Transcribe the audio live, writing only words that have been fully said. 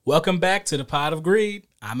Welcome back to the Pot of Greed.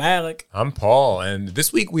 I'm Alec. I'm Paul, and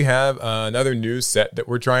this week we have another new set that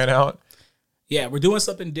we're trying out. Yeah, we're doing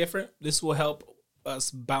something different. This will help us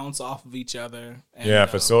bounce off of each other. And,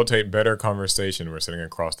 facilitate better conversation. We're sitting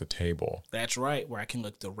across the table. That's right, where I can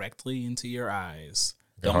look directly into your eyes.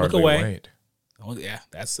 Don't look away. Wait. Oh, yeah,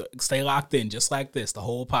 stay locked in, just like this, the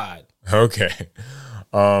whole pod. Okay.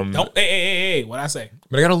 Hey, what'd I say?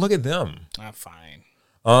 But I got to look at them. I'm fine.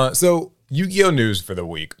 So, Yu-Gi-Oh! News for the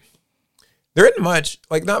week. There isn't much,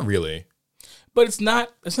 not really. But it's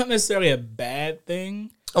not necessarily a bad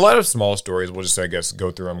thing. A lot of small stories. We'll just, I guess, go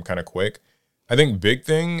through them kind of quick. I think big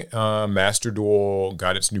thing, Master Duel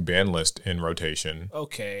got its new ban list in rotation.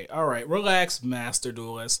 Okay, all right. Relax, Master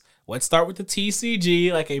Duelist. Let's start with the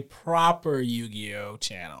TCG, like a proper Yu-Gi-Oh!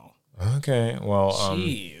 Channel. Okay, well,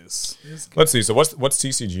 jeez. Let's see. So what's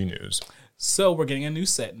TCG news? So we're getting a new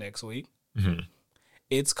set next week. Mm-hmm.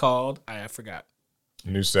 It's called, I forgot.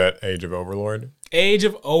 New set, Age of Overlord. Age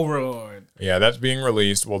of Overlord. Yeah, that's being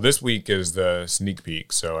released. Well, this week is the sneak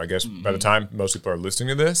peek. So I guess by the time most people are listening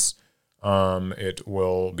to this, it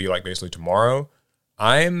will be basically tomorrow.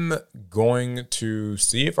 I'm going to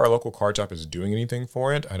see if our local card shop is doing anything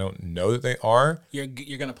for it. I don't know that they are. You're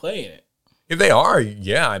going to play in it? If they are,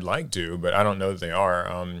 yeah, I'd like to, but I don't know that they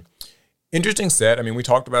are. Interesting set. I mean, we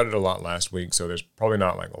talked about it a lot last week, so there's probably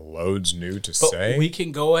not loads new to say. We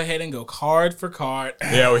can go ahead and go card for card.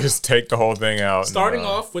 Yeah, we just take the whole thing out. Starting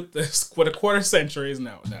off with a quarter centuries.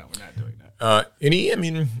 No, we're not doing that.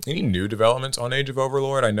 Any new developments on Age of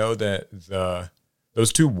Overlord? I know that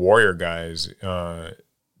those two warrior guys,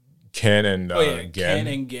 Ken and Gen. Ken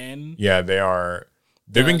and Gen. Yeah,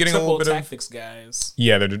 they've been getting a little bit of tactics guys.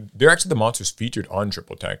 Yeah, they're actually the monsters featured on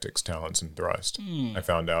Triple Tactics, Talents, and Thrust. I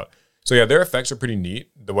found out. So yeah, their effects are pretty neat.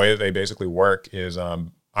 The way that they basically work is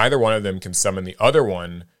either one of them can summon the other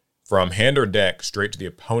one from hand or deck straight to the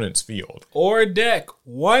opponent's field. Or deck.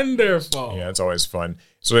 Wonderful. Yeah, it's always fun.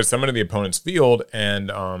 So they summon to the opponent's field,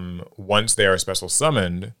 and once they are special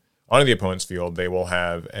summoned onto the opponent's field, they will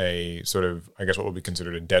have a sort of, I guess, what would be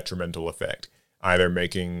considered a detrimental effect, either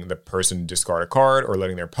making the person discard a card or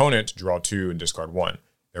letting their opponent draw 2 and discard 1.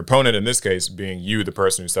 Their opponent, in this case, being you, the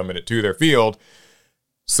person who summoned it to their field.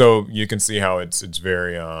 So you can see how it's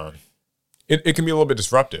very, it can be a little bit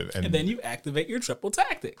disruptive. And then you activate your triple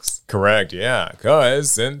tactics. Correct, yeah.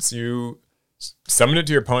 Because since you summoned it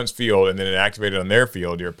to your opponent's field and then it activated on their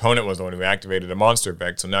field, your opponent was the one who activated a monster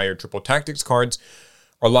effect. So now your triple tactics cards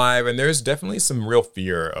are live, and there's definitely some real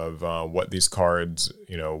fear of what these cards,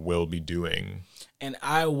 will be doing. And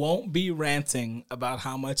I won't be ranting about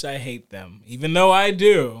how much I hate them, even though I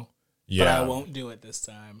do. Yeah. But I won't do it this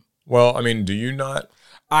time. Well, I mean, do you not?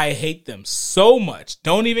 I hate them so much.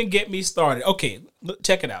 Don't even get me started. Okay,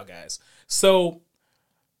 check it out, guys. So,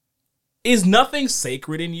 is nothing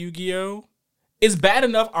sacred in Yu-Gi-Oh? It's bad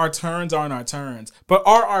enough our turns aren't our turns, but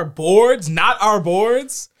are our boards not our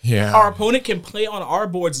boards? Yeah. Our opponent can play on our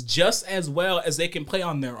boards just as well as they can play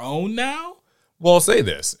on their own now? Well, I'll say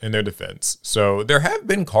this in their defense. So, there have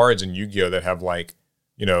been cards in Yu-Gi-Oh that have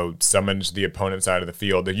summoned the opponent's side of the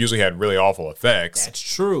field that usually had really awful effects. That's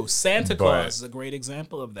true. Santa Claus is a great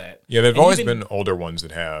example of that. Yeah, there've always been older ones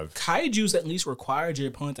that have. Kaiju's at least required your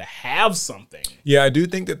opponent to have something. Yeah, I do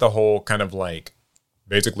think that the whole kind of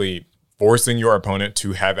basically forcing your opponent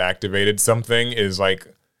to have activated something is a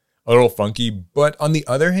little funky. But on the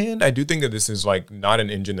other hand, I do think that this is not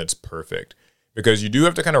an engine that's perfect. Because you do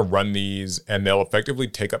have to kind of run these, and they'll effectively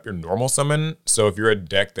take up your normal summon. So if you're a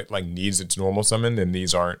deck that needs its normal summon, then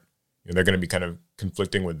these aren't, they're going to be kind of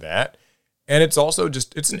conflicting with that. And it's also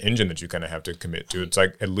it's an engine that you kind of have to commit to. It's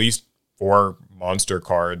at least 4 monster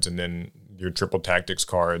cards, and then your triple tactics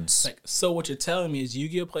cards. So what you're telling me is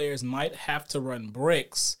Yu-Gi-Oh players might have to run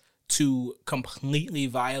bricks to completely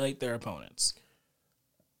violate their opponents.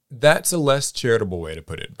 That's a less charitable way to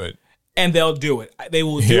put it, but. And they'll do it. They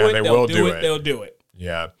will do it. They'll do it. They'll do it.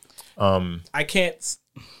 Yeah. I can't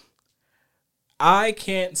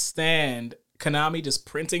stand Konami just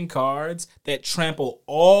printing cards that trample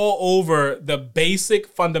all over the basic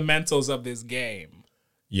fundamentals of this game.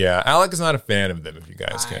 Yeah, Alec is not a fan of them, if you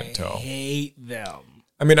guys can't tell. I hate them.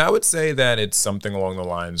 I mean, I would say that it's something along the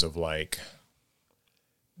lines of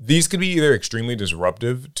these could be either extremely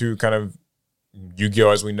disruptive to kind of Yu-Gi-Oh!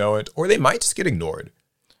 As we know it, or they might just get ignored.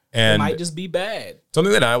 And it might just be bad.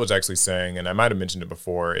 Something that I was actually saying, and I might have mentioned it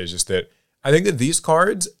before, is just that I think that these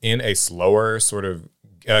cards in a slower sort of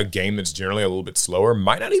game that's generally a little bit slower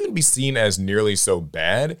might not even be seen as nearly so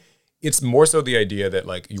bad. It's more so the idea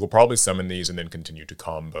that you will probably summon these and then continue to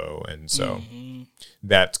combo. And so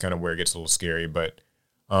that's kind of where it gets a little scary. But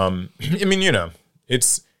I mean,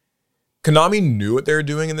 it's Konami knew what they were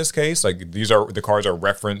doing in this case. Like, the cards are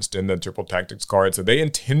referenced in the Triple Tactics card, so they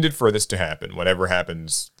intended for this to happen, whatever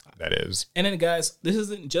happens, that is. And then, guys, this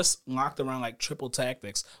isn't just locked around like Triple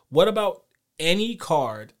Tactics. What about any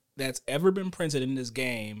card that's ever been printed in this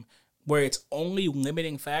game where its only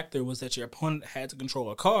limiting factor was that your opponent had to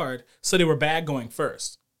control a card, so they were bad going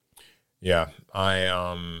first? Yeah,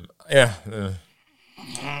 Konami.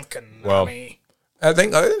 Well, I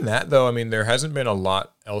think other than that, though, I mean, there hasn't been a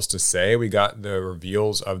lot else to say. We got the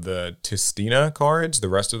reveals of the Tistina cards, the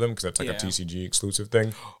rest of them, because that's like a TCG exclusive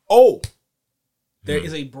thing. Oh! There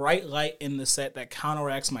is a bright light in the set that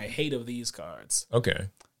counteracts my hate of these cards. Okay.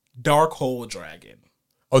 Dark Hole Dragon.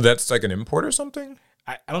 Oh, that's like an import or something?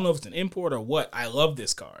 I don't know if it's an import or what. I love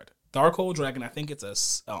this card. Dark Hole Dragon, I think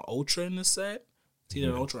it's an Ultra in the set. It's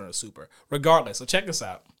either an Ultra or a Super. Regardless, so check this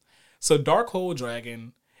out. So Dark Hole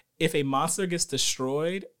Dragon, if a monster gets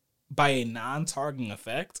destroyed by a non-targeting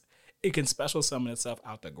effect, it can special summon itself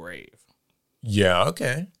out the grave. Yeah,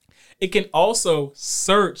 okay. It can also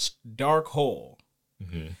search Dark Hole.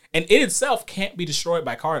 Mm-hmm. And it itself can't be destroyed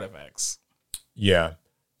by card effects. Yeah.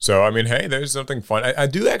 So, I mean, hey, there's something fun. I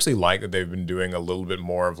do actually like that they've been doing a little bit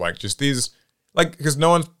more of like just these, like, because no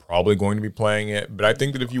one's probably going to be playing it. But I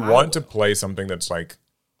think that if you want to play something that's like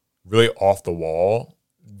really off the wall,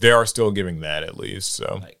 they are still giving that at least.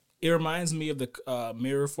 So, like, it reminds me of the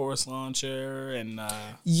Mirror Force launcher and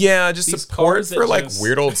just support for like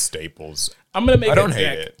weird old staples. I'm gonna make. I don't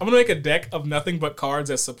hate it. I'm gonna make a deck of nothing but cards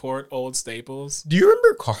that support old staples. Do you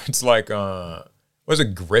remember cards like was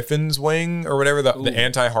it Griffin's Wing or whatever, the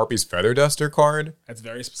anti-Harpy's Feather Duster card? That's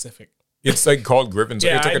very specific. It's like called Griffin's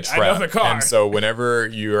Wing. It's like a trap. I know the card. And so whenever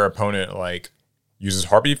your opponent like uses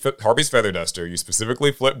Harpy's Feather Duster, you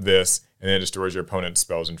specifically flip this and then it destroys your opponent's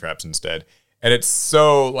spells and traps instead. And it's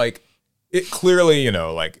so like, it clearly,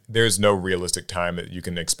 like there's no realistic time that you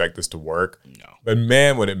can expect this to work. No. But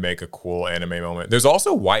man, would it make a cool anime moment. There's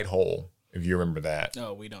also White Hole, if you remember that.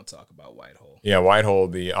 No, we don't talk about White Hole. Yeah, White Hole,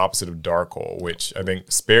 the opposite of Dark Hole, which I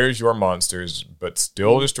think spares your monsters, but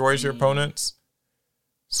still destroys your opponents.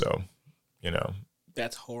 So,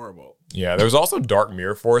 That's horrible. Yeah, there was also Dark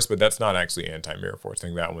Mirror Force, but that's not actually anti-Mirror Force. I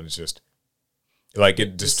think that one is just, like,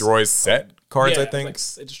 it destroys set cards, I think.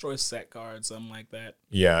 It destroys set cards, something like that.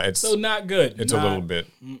 Yeah, it's... So not good. It's a little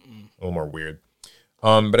more weird.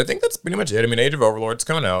 But I think that's pretty much it. I mean, Age of Overlord's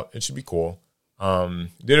coming out. It should be cool.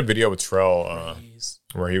 Did a video with Trell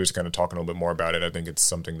where he was kind of talking a little bit more about it. I think it's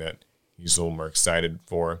something that he's a little more excited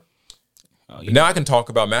for. Now I can talk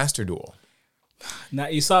about Master Duel. Now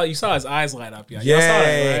you saw his eyes light up. Yeah. Yay. Y'all saw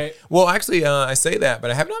that, right? Well, actually, I say that,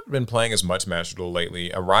 but I have not been playing as much Master Duel lately.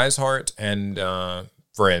 Ariseheart and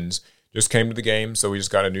friends just came to the game, so we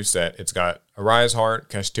just got a new set. It's got Ariseheart,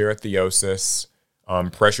 Kashtira Theosis,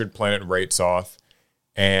 Pressured Planet Raitsoth,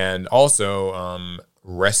 and also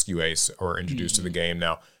Rescue Ace are introduced to the game.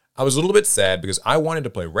 Now, I was a little bit sad because I wanted to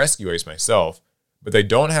play Rescue Ace myself, but they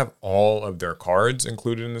don't have all of their cards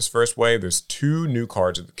included in this first wave. There's 2 new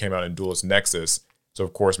cards that came out in Duelist Nexus. So,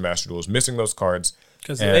 of course, Master Duel is missing those cards.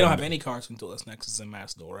 Because they don't have any cards from Duelist Nexus and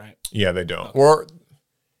Master Duel, right? Yeah, they don't. Okay. Or,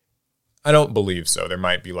 I don't believe so. There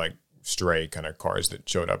might be, like, stray kind of cards that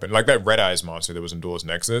showed up. And, like, that Red Eyes monster that was in Duelist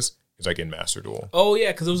Nexus is, like, in Master Duel. Oh,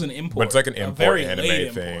 yeah, because it was an import. But it's, like, an import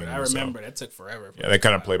anime thing. I remember. So. That took forever. Yeah, they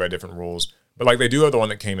kind of play by different rules. But, like, they do have the one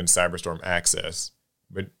that came in Cyberstorm Access.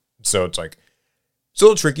 But so it's, like...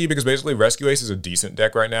 Still tricky because basically Rescue Ace is a decent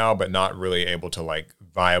deck right now, but not really able to like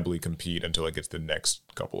viably compete until it gets the next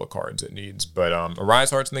couple of cards it needs. But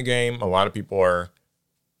Ariseheart's in the game. A lot of people are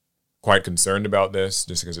quite concerned about this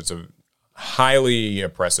just because it's a highly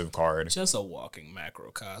oppressive card. Just a walking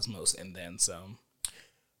macrocosmos and then some.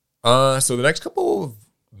 So the next couple of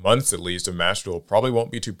months at least of Master Duel probably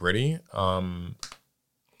won't be too pretty.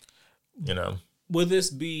 Will this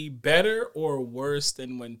be better or worse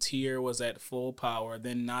than when Tier was at full power,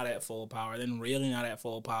 then not at full power, then really not at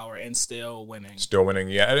full power, and still winning? Still winning,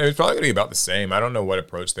 yeah. It's probably going to be about the same. I don't know what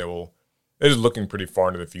approach they will... They're just looking pretty far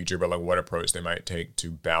into the future, but like what approach they might take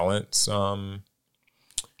to balance,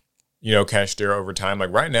 Kashtira over time.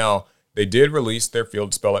 Like right now, they did release their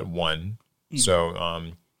field spell at 1.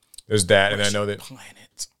 So there's that. And I know that...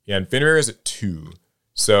 Planet. Yeah, and Fenrir is at 2.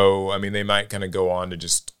 So, I mean, they might kind of go on to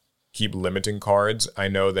just... keep limiting cards. I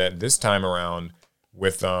know that this time around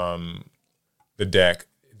with the deck,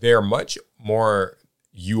 they're much more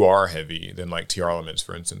UR heavy than like TR Elements,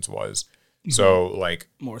 for instance, was. Mm-hmm. So like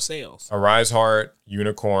more sales. Ariseheart,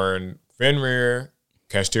 Unicorn, Fenrir,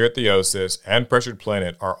 Kashtira Theosis, and Pressured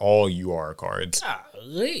Planet are all UR cards.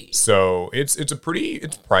 Golly. So it's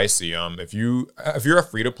pricey. If you're a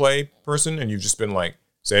free to play person and you've just been like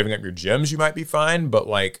saving up your gems, you might be fine, but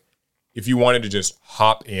like if you wanted to just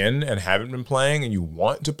hop in and haven't been playing and you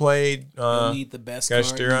want to play you need the best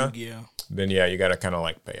Kashtira, then yeah, you got to kind of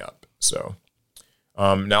like pay up. So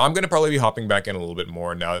now I'm going to probably be hopping back in a little bit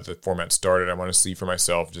more now that the format started. I want to see for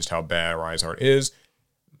myself just how bad Ariseheart is.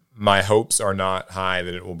 My hopes are not high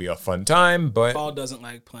that it will be a fun time, but Paul doesn't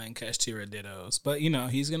like playing Kashtira Dittos, but you know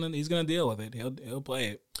he's gonna deal with it. He'll play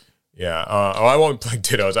it. Yeah. I won't play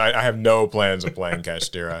Dittos. I have no plans of playing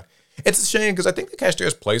Kashtira. It's a shame because I think the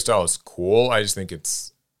Kashtira's playstyle is cool. I just think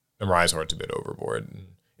Ariseheart's a bit overboard. And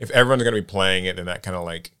if everyone's going to be playing it, then that kind of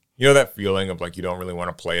like, you know, that feeling of like you don't really want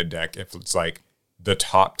to play a deck if it's like the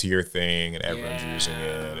top tier thing and everyone's using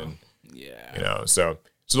it. And, you know, so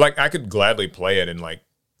like I could gladly play it in like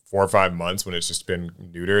 4 or 5 months when it's just been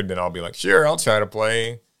neutered. Then I'll be like, sure, I'll try to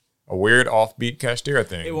play a weird offbeat Kashtira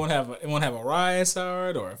thing. It won't have a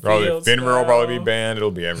Ariseheart or a Finra will probably be banned. It'll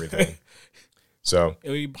be everything. So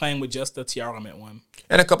it'll be playing with just the Tiarament one.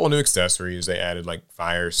 And a couple of new accessories. They added like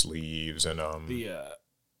fire sleeves and I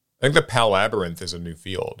think the Palabyrinth is a new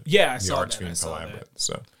field. Yeah, I the saw Archfiend Palabyrinth.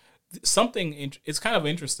 So it's kind of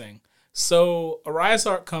interesting. So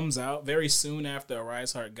Ariseheart comes out very soon after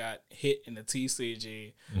Ariseheart got hit in the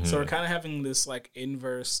TCG. Mm-hmm. So we're kind of having this like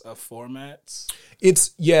inverse of formats.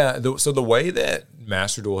 So the way that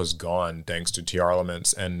Master Duel has gone, thanks to TR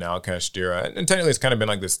Elements and now Kashtira, and technically it's kind of been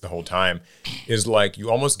like this the whole time, is like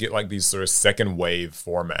you almost get like these sort of second wave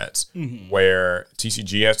formats where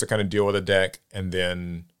TCG has to kind of deal with a deck and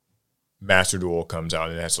then Master Duel comes out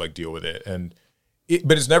and it has to like deal with it.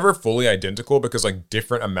 But it's never fully identical because like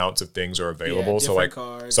different amounts of things are available. So like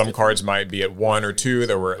some cards might be at 1 or 2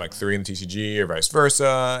 that were at like 3 in the TCG or vice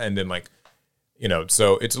versa. And then like, you know,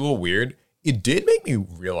 so it's a little weird. It did make me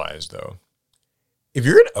realize though, if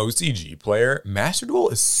you're an OCG player, Master Duel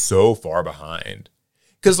is so far behind.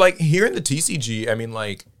 Because like here in the TCG, I mean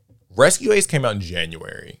like Rescue Ace came out in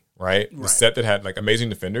January, right? The set that had like Amazing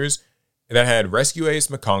Defenders that had Rescue Ace,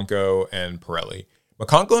 Makonko, and Pirelli.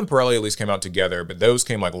 Makonko and Pirelli at least came out together, but those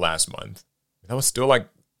came like last month. That was still like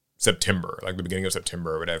September, like the beginning of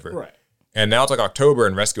September or whatever. Right. And now it's like October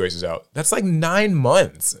and Rescue Ace is out. That's like 9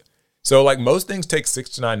 months. So like most things take 6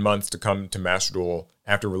 to 9 months to come to Master Duel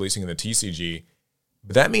after releasing in the TCG.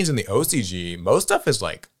 But that means in the OCG, most stuff is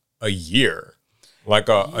like a year. Like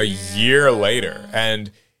a year later. And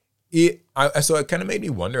so it kind of made me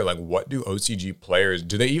wonder, like, what do OCG players,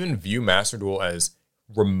 do they even view Master Duel as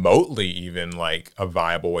remotely even like a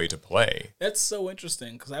viable way to play? That's so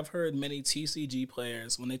interesting because I've heard many TCG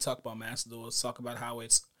players when they talk about Master Duel talk about how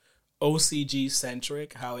it's OCG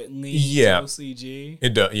centric, how it leans OCG.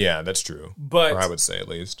 It does, yeah, that's true. But or I would say at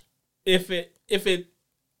least if the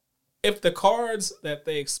cards that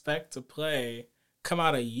they expect to play come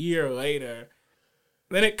out a year later,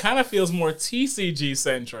 then it kind of feels more TCG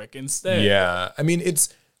centric instead. Yeah, I mean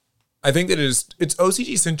I think that it's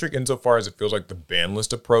OCG centric insofar as it feels like the ban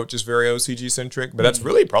list approach is very OCG centric, but that's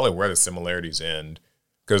really probably where the similarities end.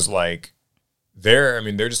 Because like they're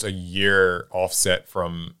just a year offset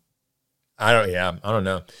from I don't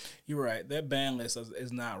know. You're right. That ban list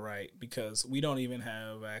is not right because we don't even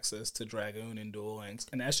have access to Dragoon and Duel Links,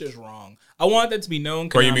 and that's just wrong. I want that to be known.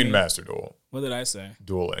 What do you mean Master Duel? What did I say?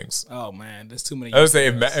 Duel Links. Oh man, there's too many. I would say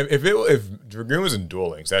if Dragoon was in Duel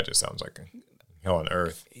Links, that just sounds like hell on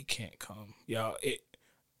earth. It can't come. Y'all,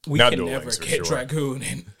 we can never get Dragoon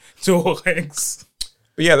and Duel Links.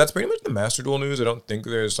 But yeah, that's pretty much the Master Duel news. I don't think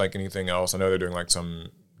there's like anything else. I know they're doing like some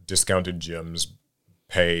discounted gems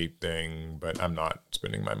pay thing, but I'm not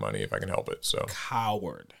spending my money if I can help it. So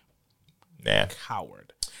Coward. Nah.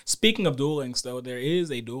 Coward. Speaking of Duel Links, though, there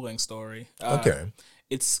is a Duel Links story. Okay.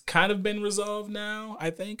 It's kind of been resolved now, I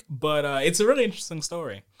think, but it's a really interesting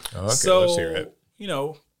story. Okay, so, let's hear it. You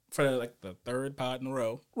know, for like the third pod in a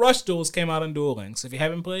row, Rush Duels came out on Duel Links. If you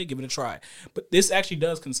haven't played, give it a try. But this actually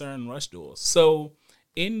does concern Rush Duels. So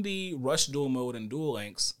in the Rush Duel mode in Duel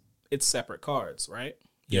Links, it's separate cards, right?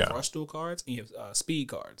 You have Rush Duel cards and you have speed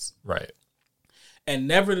cards. Right. And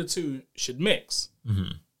never the two should mix.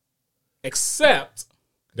 Mm-hmm. Except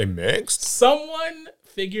they mixed? Someone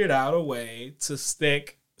figured out a way to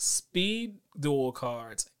stick speed duel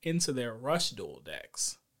cards into their Rush Duel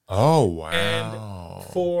decks. Oh, wow. And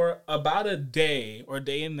for about a day or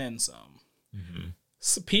day and then some,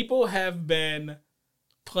 so people have been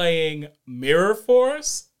playing Mirror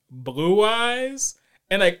Force, Blue Eyes,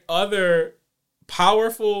 and like other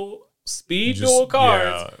powerful speed duel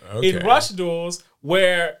cards in Rush Duels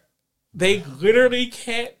where they literally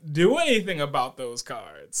can't do anything about those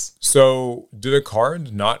cards. So do the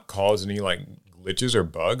cards not cause any like glitches or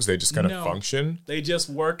bugs? They just kind of function? They just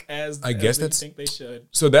work as I guess they think they should.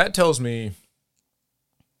 So that tells me...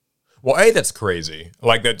 Well, that's crazy.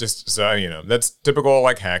 Like that just, so, that's typical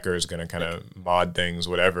like hackers going to kind of mod things,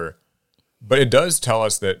 whatever. But it does tell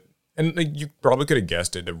us that, and like, you probably could have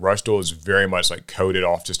guessed it, the Rush Duel is very much like coded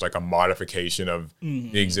off just like a modification of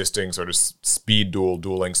the existing sort of Speed Duel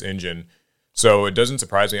Links engine. So it doesn't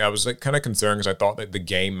surprise me. I was like kind of concerned because I thought that the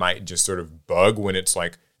game might just sort of bug when it's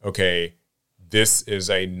like, okay, this is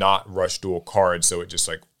a not Rush Duel card, so it just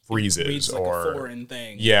like freezes like or a foreign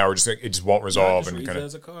thing. Yeah, or just like, it just won't resolve and kind of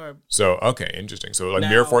as a card. So okay, interesting. So like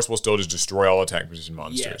Mirror Force will still just destroy all attack position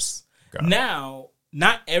monsters. Yes. Now,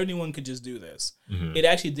 not everyone could just do this. It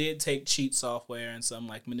actually did take cheat software and some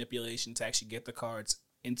like manipulation to actually get the cards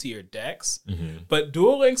into your decks. But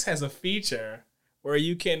Duel Links has a feature where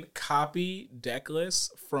you can copy deck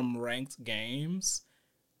lists from ranked games.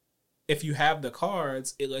 If you have the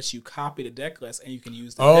cards, it lets you copy the deck list and you can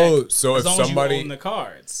use the deck. So as if long somebody as you own the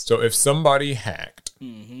cards. So if somebody hacked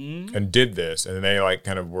and did this and they like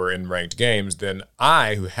kind of were in ranked games, then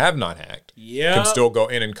I, who have not hacked, can still go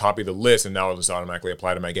in and copy the list and now it'll just automatically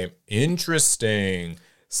apply to my game. Interesting.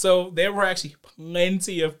 So there were actually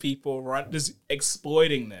plenty of people just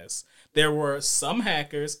exploiting this. There were some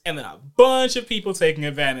hackers and then a bunch of people taking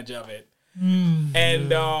advantage of it.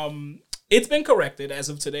 And it's been corrected as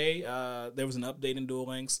of today. There was an update in Duel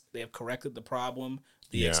Links. They have corrected the problem,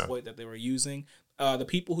 the exploit that they were using. The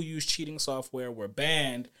people who used cheating software were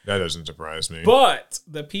banned. That doesn't surprise me. But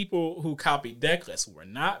the people who copied deck lists were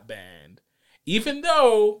not banned. Even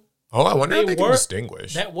though... Oh, I wonder if they can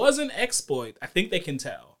distinguish. That was an exploit. I think they can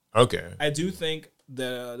tell. Okay. I do think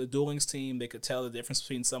the Duel Links team, they could tell the difference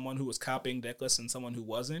between someone who was copying deck lists and someone who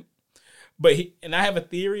wasn't. But I have a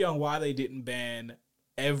theory on why they didn't ban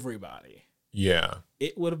everybody. Yeah.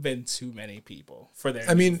 It would have been too many people for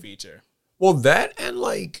their new feature. Well, that and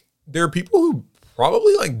like there are people who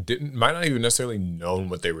probably like might not even necessarily known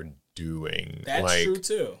what they were doing. That's true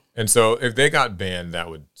too. And so if they got banned, that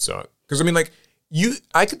would suck. Because I mean, like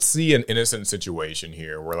I could see an innocent situation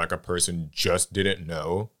here where like a person just didn't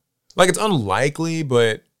know. Like it's unlikely,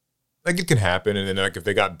 but like it can happen. And then like if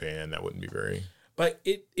they got banned, that wouldn't be very. But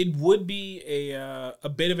it would be a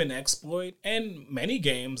bit of an exploit, and many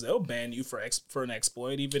games they'll ban you for an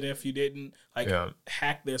exploit, even if you didn't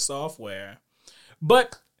hack their software.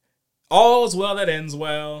 But all is well that ends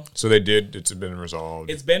well. So they did. It's been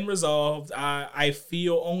resolved. It's been resolved. I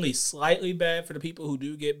feel only slightly bad for the people who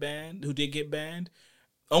did get banned.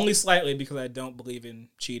 Only slightly because I don't believe in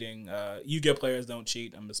cheating. Yu-Gi-Oh players don't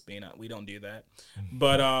cheat. I'm just being we don't do that.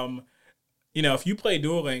 But if you play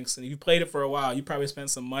Duel Links and you played it for a while, you probably spent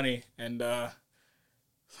some money, and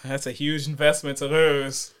that's a huge investment to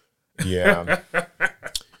lose. Yeah.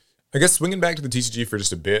 I guess swinging back to the TCG for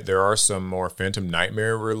just a bit, there are some more Phantom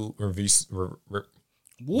Nightmare leaks,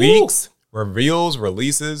 reveals,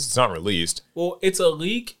 releases. It's not released. Well, it's a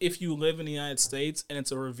leak if you live in the United States, and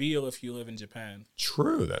it's a reveal if you live in Japan.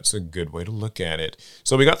 True. That's a good way to look at it.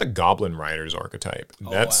 So we got the Goblin Riders archetype. I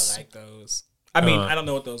like those. I mean, I don't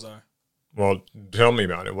know what those are. Well, tell me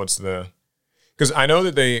about it. What's the... Because I know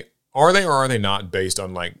that they... Are they or are they not based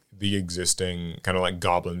on, like, the existing kind of, like,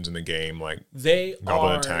 goblins in the game? Like, they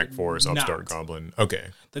Goblin are Attack Force, Upstart Goblin.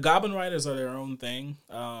 Okay. The Goblin Riders are their own thing.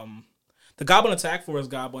 The Goblin Attack Force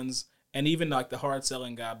goblins, and even, like, the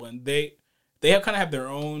hard-selling goblin, they have their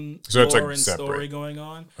own lore and story going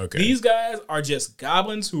on. Okay. These guys are just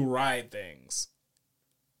goblins who ride things.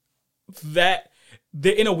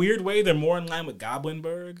 In a weird way, they're more in line with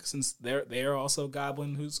Goblinberg, since they're also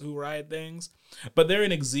goblin who ride things. But they're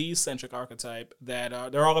an Xyz-centric archetype that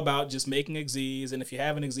they're all about just making Xyz, and if you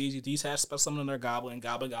have an Xyz, you just have to summon another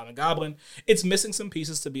goblin. It's missing some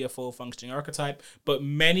pieces to be a full functioning archetype, but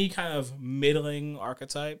many kind of middling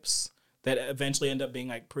archetypes that eventually end up being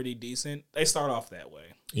like pretty decent, they start off that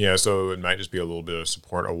way. Yeah, so it might just be a little bit of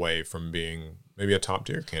support away from being maybe a top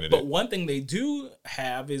tier candidate. But one thing they do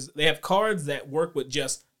have is they have cards that work with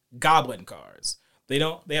just goblin cards. They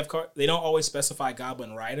don't always specify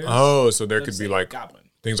goblin riders. Oh, so there could be like goblin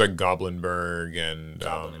things like Goblinberg and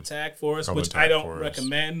Goblin Attack Force, which I don't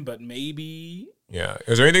recommend, but maybe. Yeah,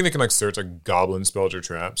 is there anything that can like search like goblin spells or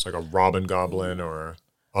traps, like a Robin Goblin or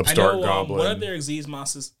Upstart Goblin? One of their Xyz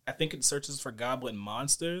monsters, I think it searches for goblin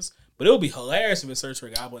monsters, but it would be hilarious if it searched for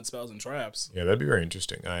goblin spells and traps. Yeah, that'd be very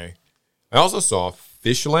interesting. I also saw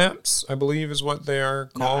fish lamps, I believe is what they are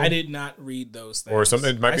called. No, I did not read those things. Or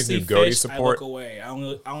something. It might be new Goaty support. I look away. I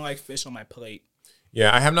don't like fish on my plate.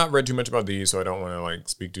 Yeah, I have not read too much about these, so I don't want to like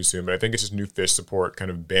speak too soon. But I think it's just new fish support, kind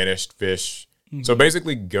of banished fish. Mm-hmm. So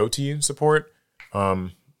basically, Goaty support.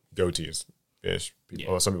 Goaty is fish.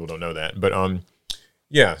 Well, some people don't know that, but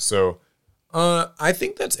yeah. So I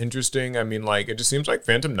think that's interesting. I mean, like, it just seems like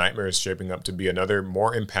Phantom Nightmare is shaping up to be another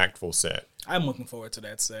more impactful set. I'm looking forward to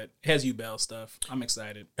that set. It has Bell stuff. I'm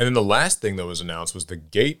excited. And then the last thing that was announced was the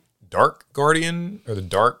Gate Dark Guardian, or the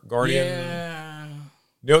Dark Guardian. Yeah.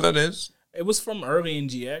 You know what that is? It was from early in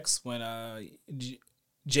GX when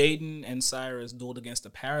Jaden and Cyrus dueled against the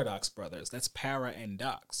Paradox brothers. That's Para and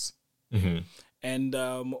Dox. Mm-hmm. And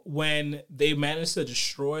when they managed to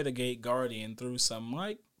destroy the Gate Guardian through some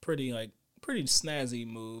pretty snazzy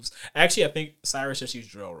moves. Actually, I think Cyrus just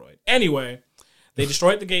used Drillroid. Anyway, they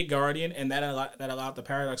destroyed the Gate Guardian, and that allowed the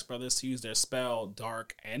Paradox brothers to use their spell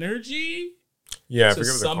Dark Energy. Yeah, I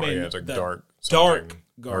forget what the card. Yeah, it's like dark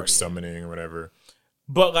Guardian. Summoning or whatever.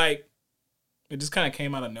 But like, it just kind of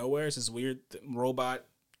came out of nowhere. It's this weird robot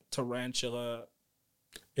tarantula.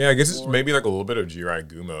 Yeah, I guess it's maybe like a little bit of Jirai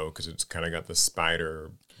Gumo because it's kind of got the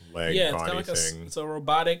spider leg body thing. It's a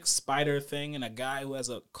robotic spider thing and a guy who has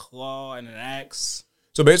a claw and an axe.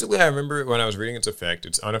 So basically, I remember when I was reading its effect,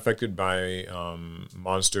 it's unaffected by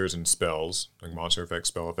monsters and spells, like monster effects,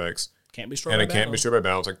 spell effects. Can't be destroyed by battle. Can't be destroyed by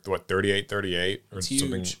battle. It's like, what, 38 or it's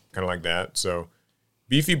something huge. Kind of like that. So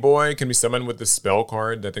Beefy Boy can be summoned with the spell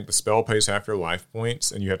card. I think the spell pays half your life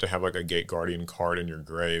points, and you have to have like a Gate Guardian card in your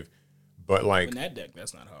grave. But like in that deck,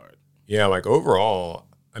 that's not hard. Yeah, like overall,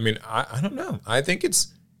 I mean, I don't know. I think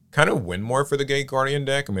it's kind of win more for the Gate Guardian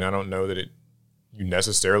deck. I mean, I don't know that you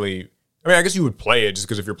necessarily. I mean, I guess you would play it just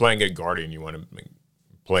because if you're playing Gate Guardian, you want to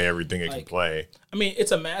play everything it can play. I mean,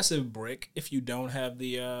 it's a massive brick if you don't have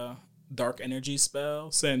the Dark Energy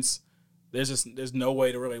spell, since there's no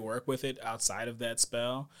way to really work with it outside of that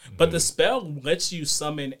spell. But the spell lets you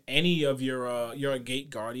summon any of your Gate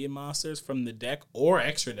Guardian monsters from the deck or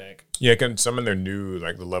extra deck. Yeah, it can summon their new,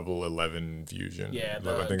 like, the level 11 fusion. Yeah,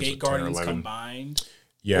 the Gate Guardians combined.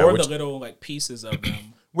 Yeah, or the little like pieces of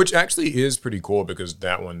them. Which actually is pretty cool because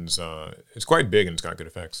that one's it's quite big and it's got good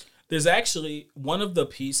effects. There's actually one of the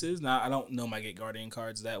pieces. Now I don't know my Gate Guardian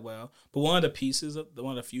cards that well, but one of the pieces of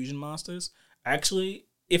one of the fusion monsters. Actually,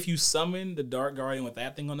 if you summon the Dark Guardian with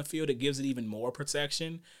that thing on the field, it gives it even more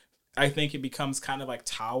protection. I think it becomes kind of like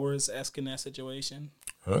Towers-esque in that situation.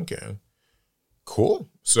 Okay, cool.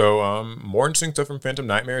 So more interesting stuff from Phantom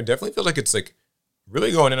Nightmare. It definitely feels like it's like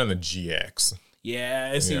really going in on the GX.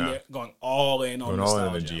 Yeah, it seems going all in on nostalgia.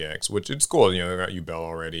 All in the GX, which it's cool. You know, they got Bell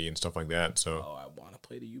already and stuff like that. So I want to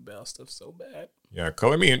play the Bell stuff so bad. Yeah,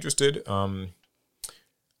 color me interested.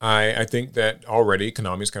 I think that already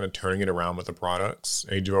Konami's kind of turning it around with the products.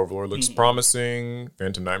 Age of Overlord looks promising.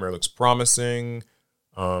 Phantom Nightmare looks promising.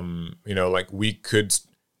 You know, like we could.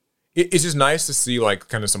 It's just nice to see like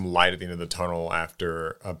kind of some light at the end of the tunnel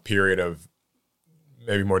after a period of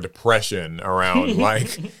maybe more depression around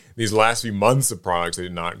like these last few months of products that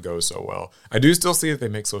did not go so well. I do still see that they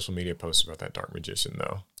make social media posts about that Dark Magician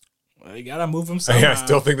though. Well, you gotta move them somehow. Yeah, I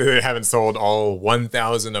still think that they haven't sold all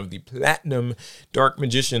 1,000 of the platinum Dark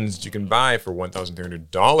Magicians that you can buy for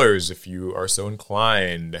 $1,300 if you are so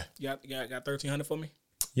inclined. You got $1,300 for me?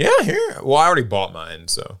 Yeah, here. Well, I already bought mine,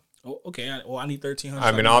 so. Oh, okay. Well, I need $1,300.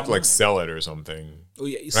 I mean, I'll have to like sell it or something. Oh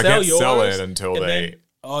yeah, I can't sell it until they.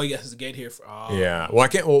 Oh yes, get here for. Oh. Yeah. Well, I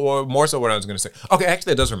can't. Well, more so, what I was going to say. Okay,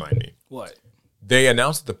 actually, that does remind me. What? They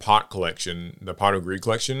announced the pot collection, the Pot of Greed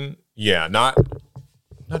collection. Yeah, not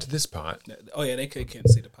to this pot. Oh yeah, they can't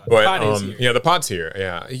see the pot. But, the pot is here. Yeah, the pot's here.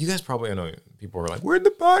 Yeah, you guys probably, I know people were like, "Where'd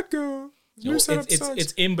the pot go?"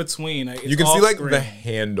 It's in between. Like, you can see like the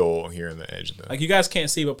handle here in the edge. Though. Like you guys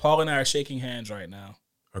can't see, but Paul and I are shaking hands right now.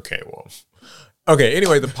 Okay, well. Okay,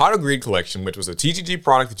 anyway, the Pot of Greed collection, which was a TCG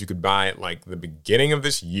product that you could buy at like the beginning of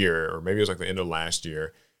this year, or maybe it was like the end of last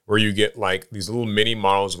year, where you get like these little mini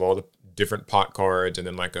models of all the different pot cards and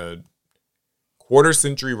then like a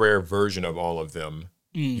quarter-century rare version of all of them.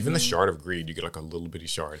 Mm-hmm. Even the Shard of Greed, you get like a little bitty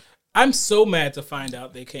shard. I'm so mad to find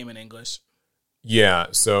out they came in English. Yeah,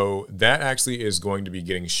 so that actually is going to be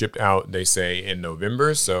getting shipped out, they say, in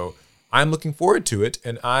November. So I'm looking forward to it,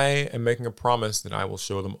 and I am making a promise that I will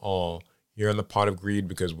show them all here on the Pot of Greed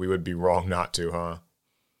because we would be wrong not to, huh?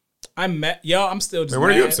 I'm still just what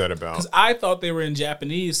mad. Are you upset about? Because I thought they were in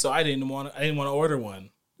Japanese, so I didn't want to order one.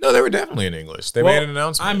 No, they were definitely in English. They made an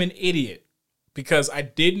announcement. I'm an idiot because I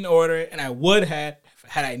didn't order it, and I would have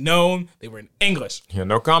had I known they were in English. Yeah,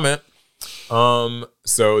 no comment.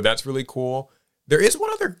 So that's really cool. There is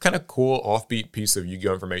one other kind of cool offbeat piece of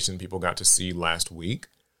Yu-Gi-Oh! Information people got to see last week.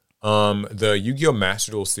 The Yu-Gi-Oh!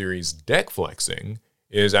 Master Duel series deck flexing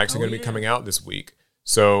is actually going to be coming out this week.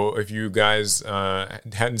 So if you guys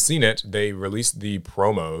hadn't seen it, they released the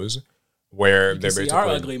promos where they're basically our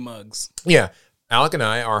ugly mugs. Yeah. Alec and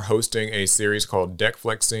I are hosting a series called Deck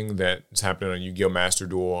Flexing that's happening on Yu-Gi-Oh! Master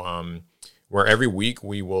Duel. where every week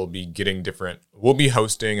we'll be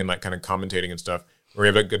hosting and like kind of commentating and stuff. Where we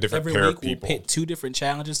have like a different pair of people. We'll pit 2 different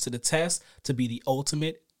challenges to the test to be the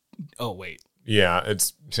ultimate. Oh wait. Yeah,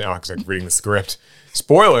 it's Alex like reading the script.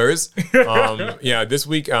 Spoilers. This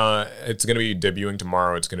week it's gonna be debuting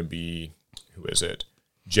tomorrow. It's gonna be, who is it?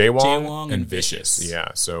 Jaywong and Vicious.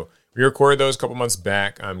 Yeah, so we recorded those a couple months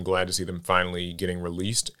back. I'm glad to see them finally getting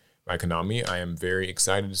released by Konami. I am very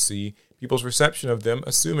excited to see people's reception of them,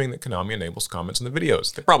 assuming that Konami enables comments in the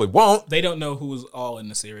videos. They probably won't. They don't know who's all in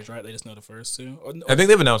the series, right? They just know the first 2. I think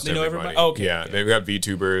they've announced know everybody. Oh, okay. Yeah, they've got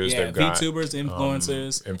VTubers. Yeah, they've got VTubers,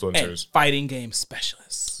 influencers, and fighting game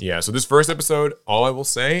specialists. Yeah, so this first episode, all I will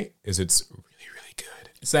say is it's really, really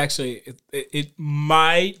good. It's actually, it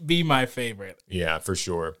might be my favorite. Yeah, for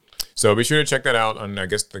sure. So be sure to check that out on, I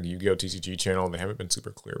guess, the Yu-Gi-Oh! TCG channel. They haven't been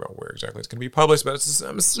super clear about where exactly it's going to be published, but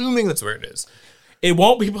I'm assuming that's where it is. It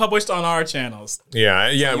won't be published on our channels. Yeah,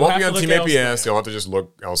 it won't be on Team APS. You'll have to just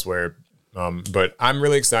look elsewhere. But I'm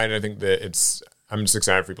really excited. I think that I'm just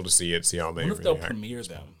excited for people to see it, see how they react. What if they'll premiere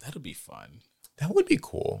them? That'll be fun. That would be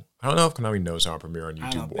cool. I don't know if Konami knows how a premiere on YouTube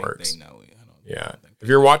I don't works. think they know. Yeah. If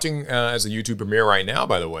you're watching as a YouTube premiere right now,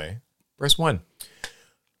 by the way, press 1. I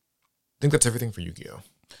think that's everything for Yu-Gi-Oh!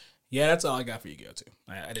 Yeah, that's all I got for Yu-Gi-Oh! Too.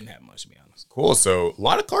 I didn't have much, to be honest. Cool. So a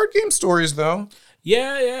lot of card game stories, though.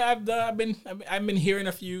 Yeah. I've been hearing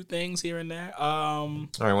a few things here and there. All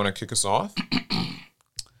right, want to kick us off?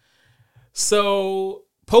 So,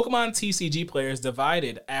 Pokemon TCG players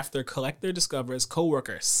divided after collector discovers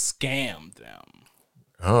coworker scammed them.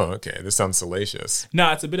 Oh, okay. This sounds salacious.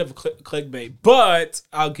 No, it's a bit of a clickbait, but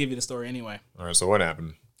I'll give you the story anyway. All right, so what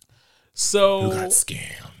happened? So, who got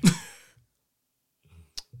scammed?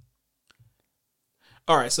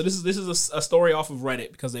 All right, so this is a story off of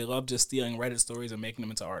Reddit because they love just stealing Reddit stories and making them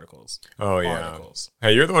into articles. Oh, yeah.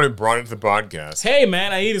 Hey, you're the one who brought it to the podcast. Hey,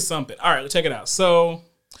 man, I needed something. All right, let's check it out. So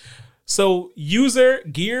user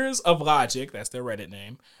Gears of Logic, that's their Reddit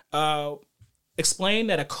name, explained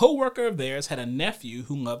that a coworker of theirs had a nephew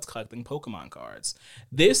who loved collecting Pokemon cards.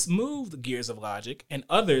 This moved Gears of Logic and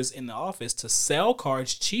others in the office to sell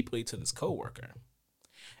cards cheaply to this coworker.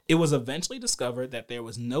 It was eventually discovered that there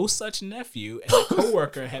was no such nephew, and the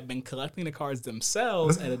coworker had been collecting the cards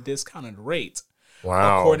themselves at a discounted rate.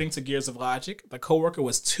 Wow. According to Gears of Logic, the coworker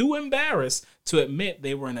was too embarrassed to admit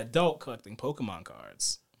they were an adult collecting Pokemon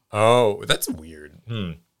cards. Oh, that's weird.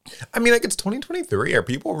 I mean, like, it's 2023. Are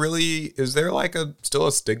people really, is there like still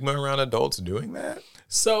a stigma around adults doing that?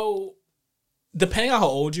 So, depending on how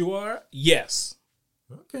old you are, yes.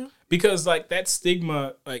 Okay. Because, like, that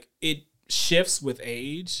stigma, like, it shifts with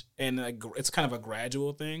age, and like it's kind of a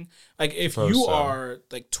gradual thing. Like, if you are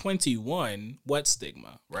like 21, what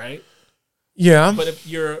stigma, right? Yeah. But if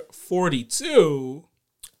you're 42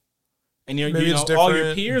 and all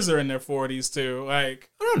your peers are in their 40s too, like,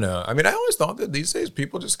 I don't know. I mean, I always thought that these days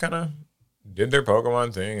people just kind of did their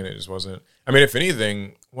Pokemon thing, and it just wasn't. I mean, if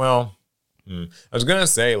anything, well, I was gonna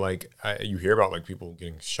say, like, you hear about like people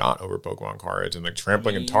getting shot over Pokemon cards and like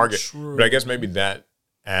trampling in Target, true. But I guess maybe that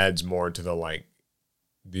adds more to the like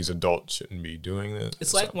these adults shouldn't be doing this.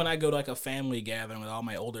 It's like when I go to like a family gathering with all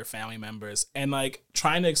my older family members and like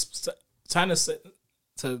trying to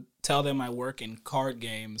tell them my work in card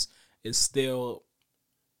games is still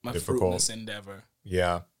my fruitless endeavor.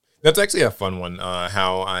 Yeah. That's actually a fun one,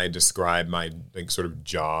 how I describe my like sort of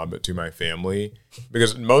job to my family,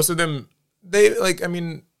 because most of them, they like, I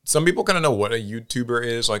mean, some people kind of know what a YouTuber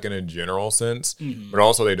is, like in a general sense, but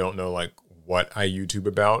also they don't know like what I YouTube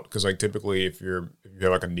about. Because like typically if you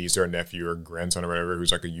have like a niece or a nephew or a grandson or whatever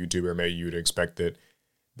who's like a YouTuber, maybe you'd expect that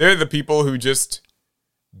they're the people who just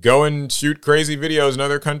go and shoot crazy videos in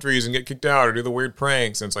other countries and get kicked out or do the weird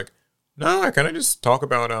pranks. And it's like, no, I kind of just talk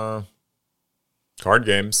about card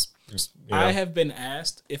games. Just, you know. I have been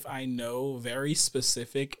asked if I know very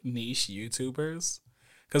specific niche YouTubers,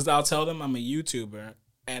 because I'll tell them I'm a YouTuber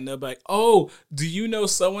and they'll be like, oh, do you know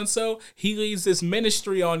so-and-so? He leads this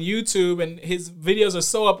ministry on YouTube and his videos are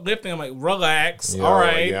so uplifting. I'm like, relax. Yeah, all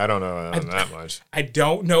right. Yeah, I don't know that much. I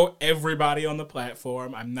don't know everybody on the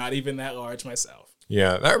platform. I'm not even that large myself.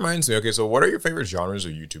 Yeah, that reminds me. Okay, so what are your favorite genres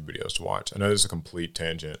of YouTube videos to watch? I know this is a complete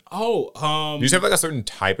tangent. Oh, do you just have like a certain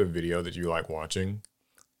type of video that you like watching?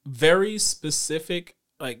 Very specific,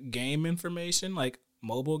 like game information, like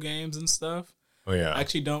mobile games and stuff. Oh yeah. I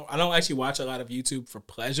don't actually watch a lot of YouTube for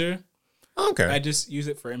pleasure. Okay. I just use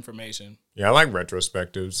it for information. Yeah, I like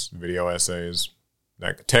retrospectives, video essays,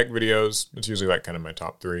 like tech videos. It's usually like kind of my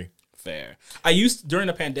top 3. Fair. During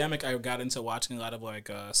the pandemic, I got into watching a lot of like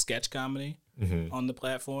sketch comedy on the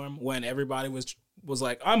platform when everybody was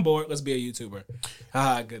like, I'm bored, let's be a YouTuber.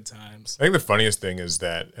 Good times. I think the funniest thing is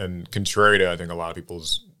that, and contrary to I think a lot of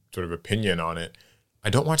people's sort of opinion on it, I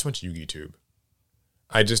don't watch much YouTube.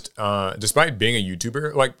 I just, despite being a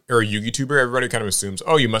YouTuber, or a YouTuber, everybody kind of assumes,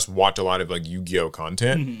 oh, you must watch a lot of like Yu-Gi-Oh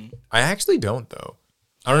content. Mm-hmm. I actually don't though.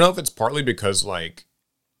 I don't know if it's partly because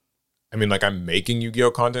I'm making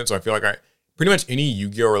Yu-Gi-Oh content, so I feel like pretty much any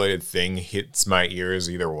Yu-Gi-Oh related thing hits my ears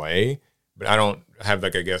either way, but I don't have I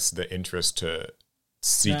guess the interest to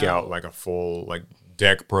seek out like a full like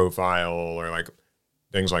deck profile or like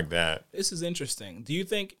things like that. This is interesting. Did you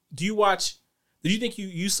think you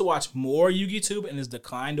used to watch more Yu-Gi-Tube and has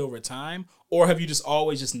declined over time? Or have you just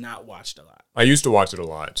always just not watched a lot? I used to watch it a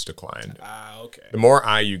lot. It's declined. Okay. The more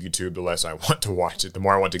I Yu-Gi-Tube, the less I want to watch it. The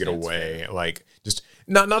more I want to get away. Fair. Like, just,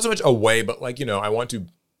 not so much away, but like, I want to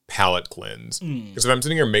palate cleanse. Because if I'm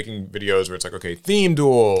sitting here making videos where it's like, okay, theme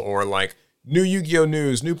duel, or like new Yu-Gi-Oh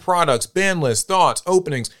news, new products, ban lists, thoughts,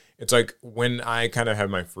 openings. It's like when I kind of have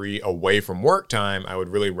my free away from work time, I would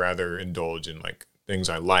really rather indulge in like things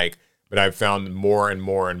I like. But I've found more and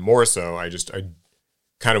more and more so, I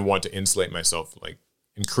kind of want to insulate myself like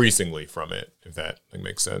increasingly from it, if that like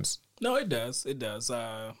makes sense. No, it does. It does.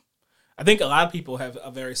 I think a lot of people have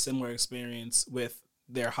a very similar experience with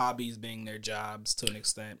their hobbies being their jobs to an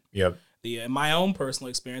extent. Yep. In my own personal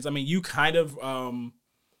experience, I mean, you kind of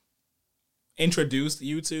introduced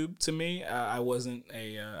YouTube to me. I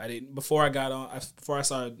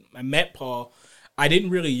met Paul, I didn't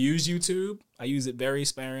really use YouTube. I use it very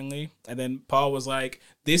sparingly. And then Paul was like,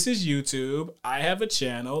 this is YouTube. I have a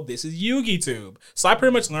channel. This is Yu-Gi-Tube. So I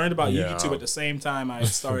pretty much learned about Yu-Gi-Tube at the same time I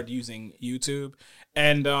started using YouTube.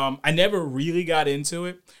 And I never really got into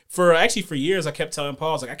it. For years, I kept telling Paul,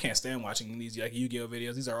 I was like, I can't stand watching these like Yu-Gi-Oh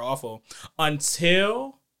videos. These are awful.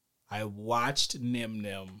 Until I watched Nim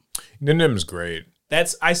Nim. Nim Nim's great.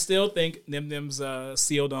 I still think Nim Nim's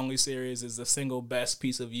sealed only series is the single best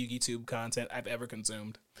piece of Yu-Gi-Tube content I've ever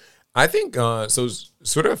consumed. I think, so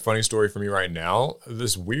sort of a funny story for me right now,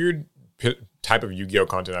 this weird type of Yu-Gi-Oh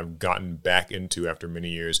content I've gotten back into after many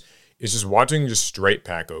years is just watching just straight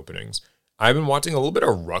pack openings. I've been watching a little bit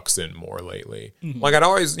of Ruxin more lately. Mm-hmm. Like I'd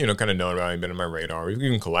always, kind of known about it, been on my radar. We've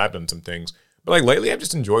even collabed on some things. But like lately I've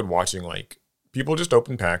just enjoyed watching like people just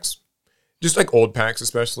open packs. Just like old packs,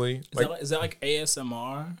 especially. Is that like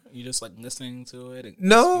ASMR? You just like listening to it and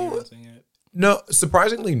experiencing it? No,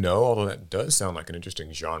 surprisingly no, although that does sound like an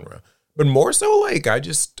interesting genre. But more so like I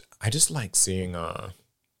just like seeing what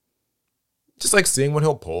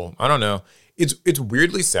he'll pull. I don't know. It's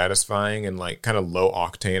weirdly satisfying and like kind of low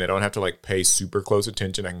octane. I don't have to like pay super close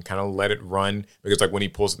attention. I can kind of let it run because like when he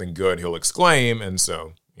pulls something good, he'll exclaim, and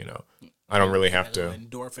so, I don't really have to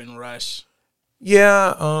endorphin rush.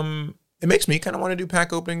 Yeah, it makes me kind of want to do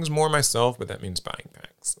pack openings more myself, but that means buying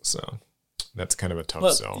packs. So that's kind of a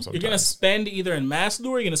tough sell sometimes. You're going to spend either in Master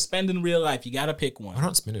Duel or you're going to spend in real life. You got to pick one. I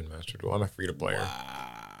don't spend in Master Duel. I'm a free-to-player.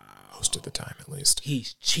 Wow. Most of the time, at least.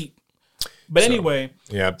 He's cheap. But anyway.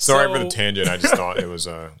 Yeah, sorry for the tangent. I just thought it was...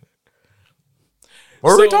 What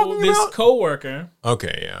were we talking about? This coworker...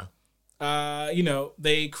 Okay, yeah.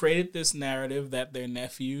 They created this narrative that their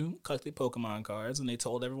nephew collected Pokemon cards, and they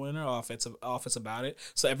told everyone in their office about it.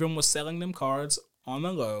 So everyone was selling them cards on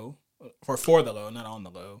the low, or for the low, not on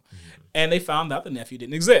the low. Mm-hmm. And they found out the nephew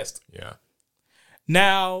didn't exist. Yeah.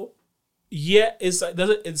 Now,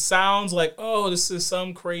 it sounds like, oh, this is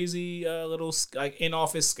some crazy little like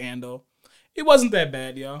in-office scandal. It wasn't that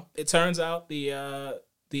bad, y'all. It turns out the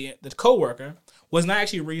coworker was not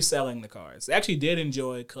actually reselling the cards. They actually did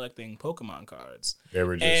enjoy collecting Pokemon cards. They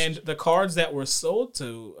were and the cards that were sold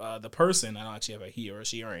to the person, I don't actually have a he or a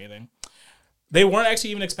she or anything, they weren't actually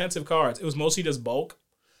even expensive cards. It was mostly just bulk.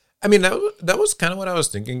 I mean, that was kind of what I was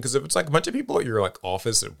thinking, because if it's like a bunch of people at your like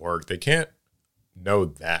office at work, they can't know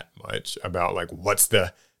that much about like what's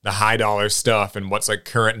the high dollar stuff and what's like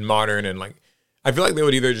current and modern, and like I feel like they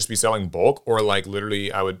would either just be selling bulk or like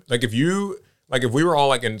literally I would like if we were all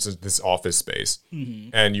like in this office space, mm-hmm.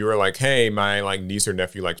 and you were like, hey, my like niece or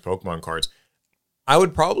nephew likes Pokemon cards, I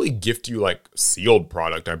would probably gift you like sealed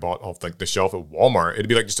product I bought off like the shelf at Walmart. It'd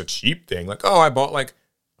be like just a cheap thing. Like, oh, I bought like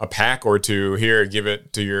a pack or two here, give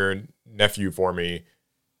it to your nephew for me.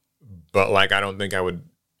 But like, I don't think I wouldn't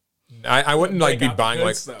like be buying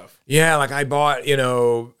like stuff. Yeah, like I bought,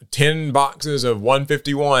 10 boxes of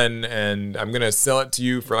 151 and I'm going to sell it to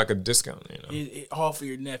you for like a discount, all for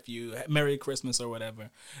your nephew. Merry Christmas or whatever.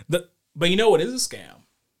 But you know what is a scam?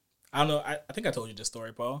 I don't know. I think I told you this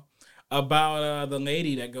story, Paul, about the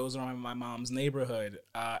lady that goes around my mom's neighborhood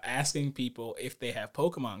asking people if they have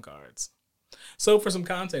Pokemon cards. So for some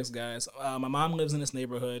context, guys, my mom lives in this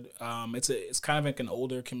neighborhood. It's kind of like an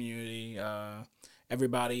older community.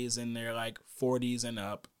 Everybody's in their like 40s and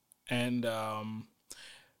up, and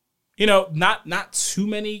you know, not too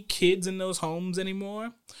many kids in those homes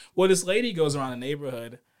anymore. Well, this lady goes around the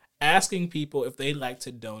neighborhood asking people if they'd like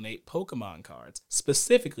to donate Pokemon cards,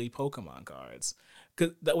 specifically Pokemon cards.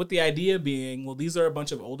 With the idea being, well, these are a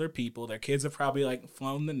bunch of older people. Their kids have probably like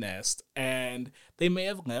flown the nest, and they may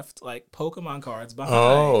have left like Pokemon cards behind.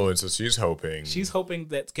 Oh, and so she's hoping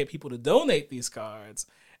that get people to donate these cards,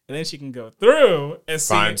 and then she can go through and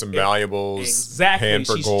find some valuables. Exactly, pan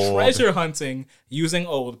for she's gold. treasure hunting using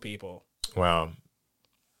old people. Wow.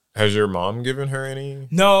 Has your mom given her any?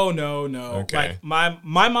 No. Okay. Like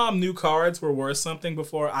my mom knew cards were worth something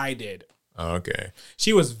before I did. Oh, okay.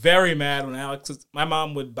 She was very mad when my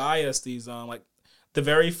mom would buy us these, like the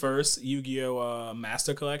very first Yu-Gi-Oh!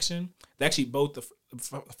 Master Collection. Actually, both the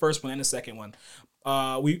first one and the second one.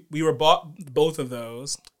 We were bought both of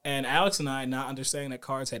those, and Alex and I, not understanding that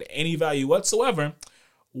cards had any value whatsoever,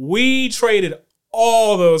 we traded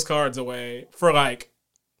all those cards away for like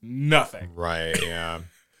nothing. Right, yeah.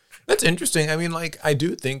 That's interesting. I mean, like, I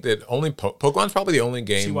do think that only Pokemon's probably the only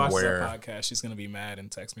game she watches where our podcast. She's going to be mad and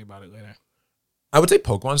text me about it later. I would say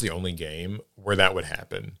Pokemon's the only game where that would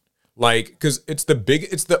happen. Like, because it's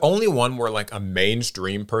the only one where like a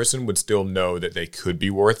mainstream person would still know that they could be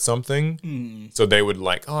worth something. So they would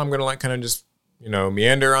like, oh, I'm going to like kind of just, you know,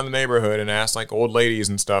 meander around the neighborhood and ask like old ladies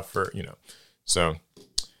and stuff for, you know. So,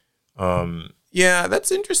 yeah,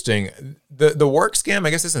 that's interesting. The work scam, I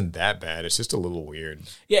guess, isn't that bad. It's just a little weird.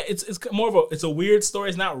 Yeah, it's more of a weird story.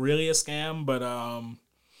 It's not really a scam, but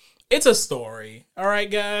it's a story. All right,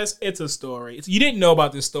 guys, it's a story. You didn't know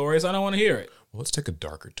about this story, so I don't want to hear it. Well, let's take a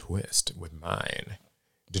darker twist with mine.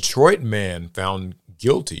 Detroit man found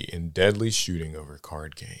guilty in deadly shooting over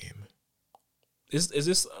card game. Is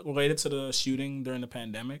this related to the shooting during the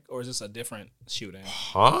pandemic, or is this a different shooting?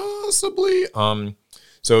 Possibly.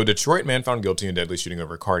 So, Detroit man found guilty in deadly shooting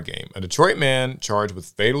over a card game. A Detroit man charged with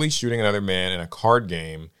fatally shooting another man in a card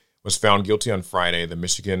game was found guilty on Friday, the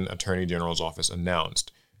Michigan Attorney General's office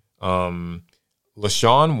announced.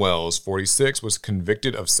 LaShawn Wells, 46, was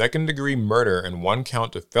convicted of second-degree murder and one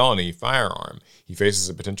count of felony firearm. He faces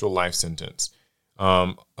a potential life sentence.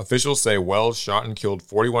 Officials say Wells shot and killed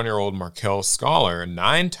 41-year-old Markel Scholar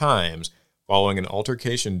 9 times following an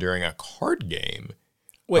altercation during a card game.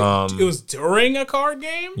 Wait, it was during a card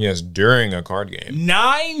game? Yes, during a card game.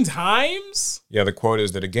 9 times? Yeah, the quote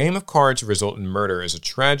is that a game of cards to result in murder is a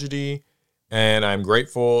tragedy, and I'm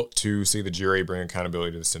grateful to see the jury bring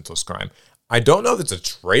accountability to the senseless crime. I don't know if it's a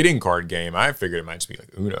trading card game. I figured it might just be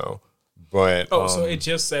like Uno. But so it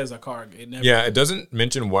just says a card game. It doesn't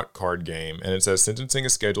mention what card game, and it says sentencing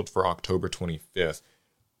is scheduled for October 25th.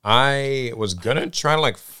 I was gonna try to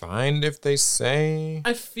like find if they say.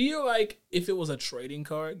 I feel like if it was a trading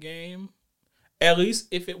card game, at least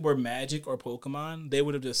if it were Magic or Pokemon, they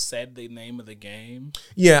would have just said the name of the game.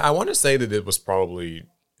 Yeah, I want to say that it was probably.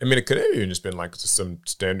 I mean, it could have even just been like some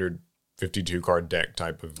standard 52 card deck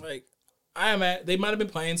type of. Like, they might have been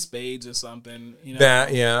playing spades or something. You know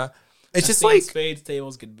that, yeah. It's just like spades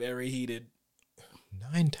tables get very heated.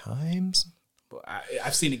 9 times. But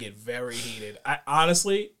I've seen it get very heated. I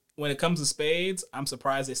honestly, when it comes to spades, I'm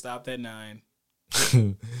surprised they stopped at 9.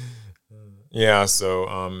 Yeah.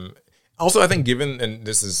 So, also, I think given, and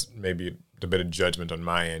this is maybe a bit of judgment on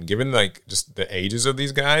my end, given like just the ages of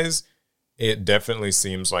these guys, it definitely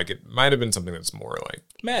seems like it might have been something that's more like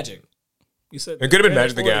Magic. You said it could have been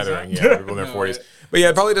Magic the Gathering, yeah, people in their 40s. But yeah,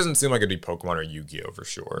 it probably doesn't seem like it'd be Pokemon or Yu-Gi-Oh! For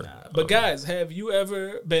sure. But guys, have you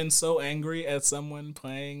ever been so angry at someone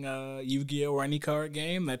playing Yu-Gi-Oh! Or any card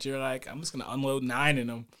game that you're like, I'm just going to unload 9 in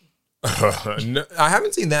them? No, I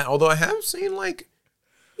haven't seen that, although I have seen like,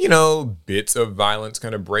 you know, bits of violence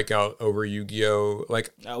kind of break out over Yu-Gi-Oh! Like,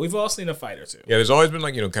 we've all seen a fight or two. Yeah, there's always been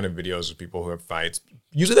like, you know, kind of videos of people who have fights.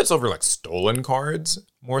 Usually that's over like stolen cards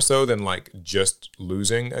more so than like just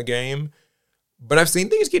losing a game. But I've seen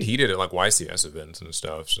things get heated at like YCS events and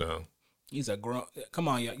stuff. So he's a grown. Come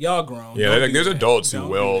on, y'all grown. Yeah, like, there's adults who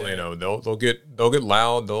will, you know, they'll get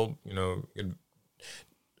loud. They'll, you know, get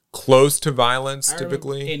close to violence.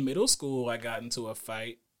 Typically, in middle school, I got into a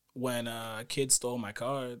fight when a kid stole my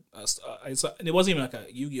card. It wasn't even like a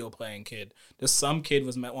Yu-Gi-Oh! Playing kid. Just some kid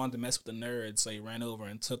wanted to mess with the nerds, so he ran over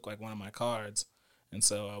and took like one of my cards, and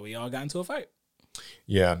so we all got into a fight.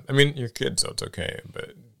 Yeah, I mean, you're kids, so it's okay,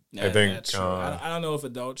 but. Yeah, I think that's true. I don't know if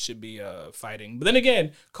adults should be fighting, but then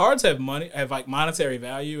again, cards have like monetary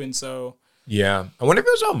value, and so yeah. I wonder if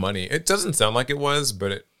it was all money. It doesn't sound like it was,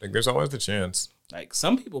 but there's always the chance. Like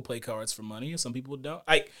some people play cards for money, and some people don't.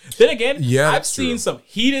 Like then again, I've seen some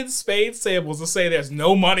heated spades tables that say there's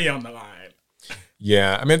no money on the line.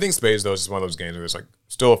 Yeah, I mean, I think Spades though is one of those games where there's like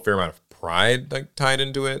still a fair amount of pride like tied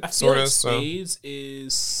into it. I feel sort like of. Spades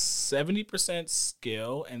is 70%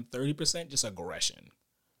 skill and 30% just aggression.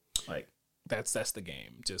 Like that's the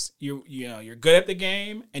game. Just you're good at the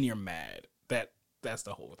game and you're mad. That's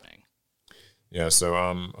the whole thing. Yeah. So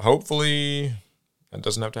hopefully that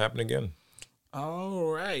doesn't have to happen again.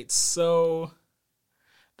 All right. So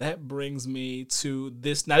that brings me to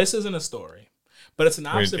this. Now this isn't a story. But it's an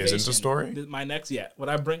observation. Isn't a story? My next, what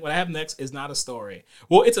I have next is not a story.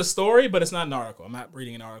 Well, it's a story, but it's not an article. I'm not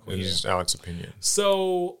reading an article here. It's Alex's opinion.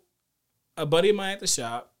 So, a buddy of mine at the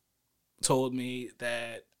shop told me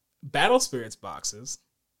that Battle Spirits boxes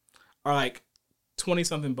are like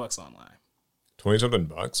 20-something bucks online. 20-something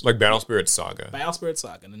bucks, like Battle Spirits Saga. Battle Spirits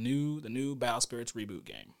Saga, the new Battle Spirits reboot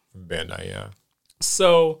game. Bandai, yeah.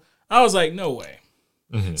 So I was like, no way.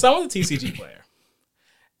 Mm-hmm. So I was a TCG player.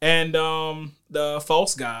 And the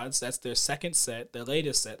False Gods, that's their second set, their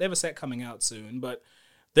latest set. They have a set coming out soon, but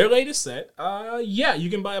their latest set, you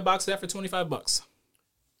can buy a box of that for $25.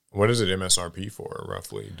 What is it MSRP for,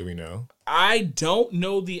 roughly? Do we know? I don't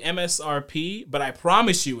know the MSRP, but I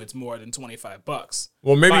promise you it's more than $25.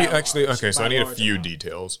 Well, maybe actually, okay, so I need a few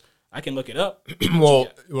details. I can look it up. Well,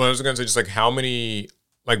 I was going to say just like how many,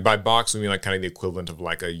 like by box, we mean like kind of the equivalent of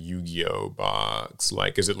like a Yu-Gi-Oh box.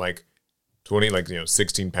 Like, is it like 20,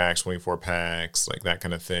 16 packs, 24 packs, like that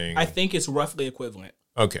kind of thing? I think it's roughly equivalent.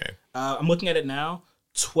 Okay. I'm looking at it now.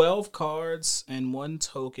 12 cards and 1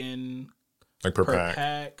 token like per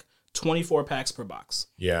pack. 24 packs per box.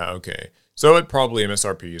 Yeah, okay. So it probably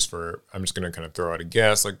MSRP is for, I'm just going to kind of throw out a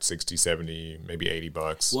guess, like 60, 70, maybe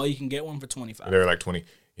 $80. Well, you can get one for 25. They're like 20.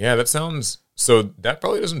 Yeah, that sounds, so that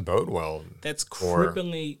probably doesn't bode well. That's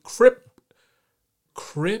cripplingly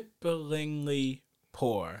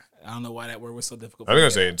poor. I don't know why that word was so difficult. I was going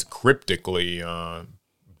to say it's cryptically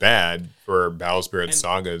bad for Battle Spirit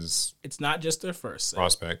Saga's. It's not just their first set.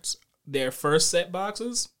 Prospects. Their first set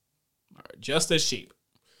boxes are just as cheap.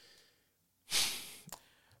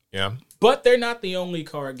 Yeah. But they're not the only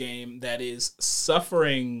card game that is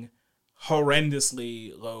suffering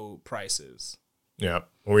horrendously low prices. Yeah.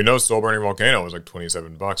 Well, we know Soul Burning Volcano was like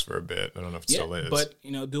 $27 for a bit. I don't know if it still is. But,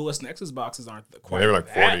 Duelist Nexus boxes aren't quite they were like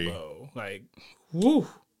 40. low. Like, woo.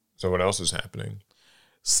 So what else is happening?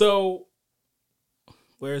 So,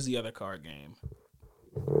 where's the other card game?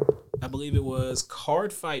 I believe it was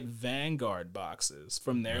Card Fight Vanguard boxes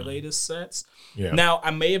from their latest sets. Yeah. Now,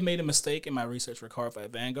 I may have made a mistake in my research for Card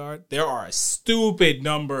Fight Vanguard. There are a stupid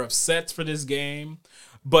number of sets for this game,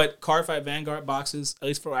 but Card Fight Vanguard boxes, at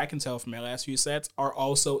least for what I can tell from their last few sets, are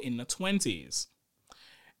also in the 20s.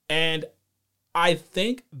 And I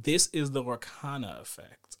think this is the Lorcana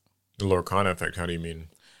effect. The Lorcana effect, how do you mean?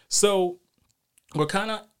 So,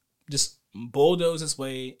 Lorcana just bulldozed its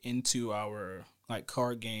way into our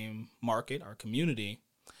card game market, our community,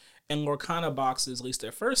 and Lorcana boxes, at least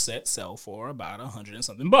their first set, sell for about $100 and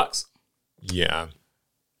something bucks. Yeah.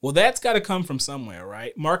 Well, that's got to come from somewhere,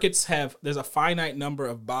 right? Markets there's a finite number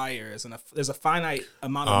of buyers and there's a finite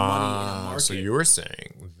amount of money in a market. So you were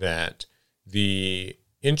saying that the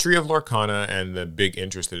entry of Lorcana and the big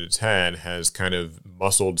interest that it's had has kind of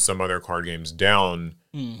muscled some other card games down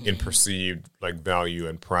in perceived value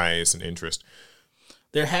and price and interest.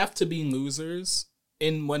 There have to be losers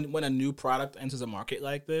when a new product enters a market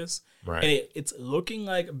like this. Right. And it's looking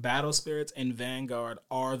like Battle Spirits and Vanguard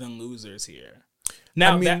are the losers here.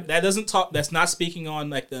 Now, that's not speaking on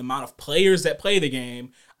the amount of players that play the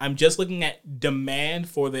game. I'm just looking at demand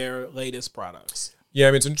for their latest products. Yeah,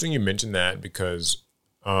 I mean, it's interesting you mentioned that because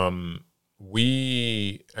I know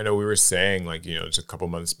we were saying just a couple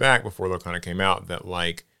months back before Lorcana came out that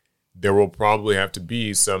there will probably have to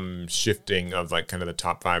be some shifting of kind of the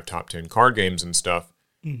top 5, top 10 card games and stuff.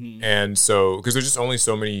 Mm-hmm. And so, because there's just only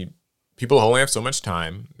so many people only have so much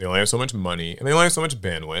time, they only have so much money, and they only have so much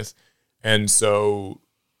bandwidth. And so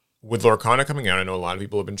with Lorcana coming out, I know a lot of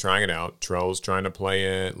people have been trying it out. Trell's trying to play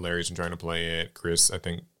it. Larry's been trying to play it. Chris, I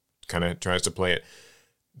think, kind of tries to play it.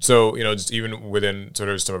 So, just even within sort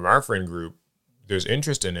of some of our friend group, there's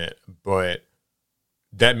interest in it, but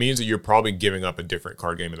that means that you're probably giving up a different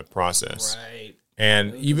card game in the process. Right.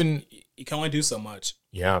 And even... You can only do so much.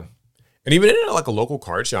 Yeah. And even in a local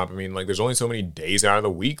card shop, I mean, there's only so many days out of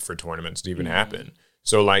the week for tournaments to even happen.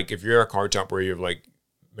 So, if you're a card shop where you have,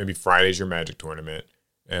 maybe Friday's your Magic tournament,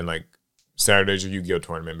 and, Saturday's your Yu-Gi-Oh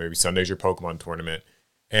tournament, maybe Sunday's your Pokemon tournament,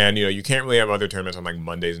 and, you can't really have other tournaments on,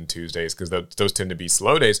 Mondays and Tuesdays because those tend to be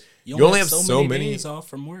slow days. You only have so many days off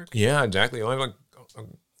from work. Yeah, exactly. You only have, a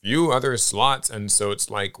few other slots, and so it's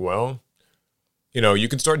well, you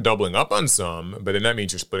can start doubling up on some, but then that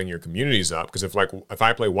means you're splitting your communities up. Because if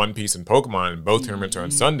I play One Piece and Pokemon and both tournaments are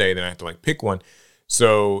on Sunday, then I have to like pick one.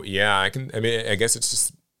 So yeah, I guess it's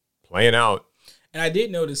just playing out. And I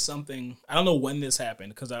did notice something. I don't know when this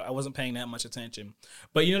happened because I wasn't paying that much attention.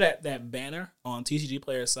 But you know that banner on TCG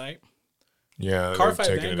Player's site? Yeah,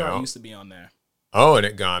 Cardfight Vanguard used to be on there. Oh, and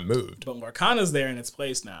it got moved. But Lorcana's there in its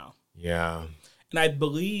place now. Yeah. And I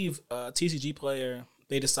believe TCG Player,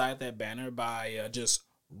 they decided that banner by just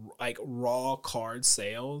like raw card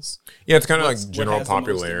sales. Yeah, it's kind of like general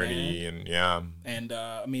popularity and yeah. And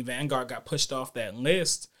Vanguard got pushed off that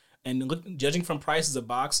list. And judging from prices of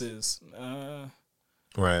boxes,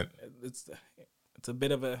 right, it's a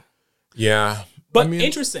bit of a But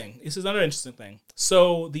interesting. This is another interesting thing.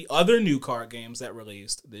 So the other new card games that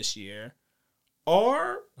released this year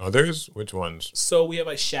are others. Which ones? So we have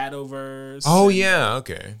like Shadowverse. Oh yeah,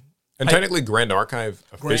 okay. And technically, Grand Archive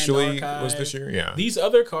officially was this year. Yeah. These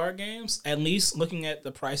other card games, at least looking at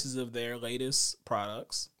the prices of their latest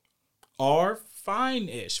products, are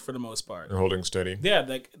fine-ish for the most part. They're holding steady. Yeah,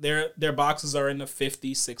 like their boxes are in the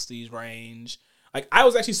 50s, 60s range. Like I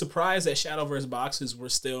was actually surprised that Shadowverse boxes were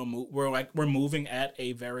still we're moving at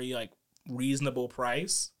a very like reasonable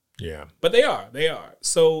price. Yeah, but they are.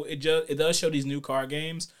 So it does show these new card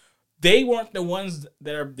games. They weren't the ones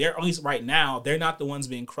that are there, at least right now. They're not the ones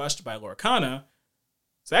being crushed by Lorcana.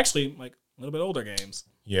 It's actually like a little bit older games.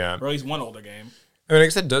 Yeah, or at least one older game. I mean, I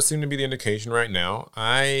guess that does seem to be the indication right now.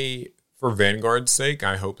 For Vanguard's sake,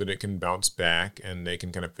 I hope that it can bounce back and they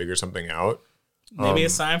can kind of figure something out. Maybe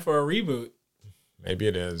it's time for a reboot. Maybe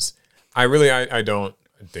it is. I don't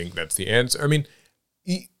think that's the answer. I mean,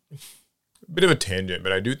 a bit of a tangent,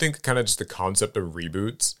 but I do think kind of just the concept of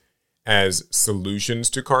reboots as solutions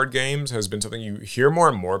to card games has been something you hear more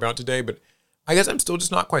and more about today, but I guess I'm still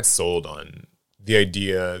just not quite sold on the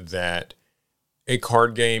idea that a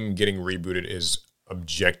card game getting rebooted is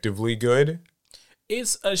objectively good.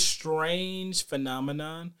 It's a strange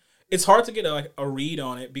phenomenon. It's hard to get a read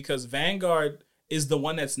on it because Vanguard is the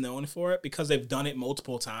one that's known for it because they've done it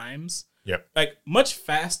multiple times. Yep. Like much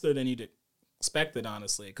faster than you'd expected,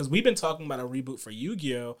 honestly. Because we've been talking about a reboot for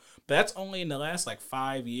Yu-Gi-Oh! But that's only in the last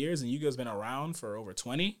 5 years, and Yu-Gi-Oh's been around for over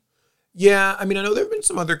 20. Yeah, I mean, I know there have been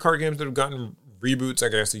some other card games that have gotten reboots, I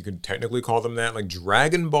guess you could technically call them that. Like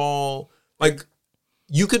Dragon Ball,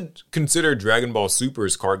 you could consider Dragon Ball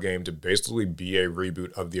Super's card game to basically be a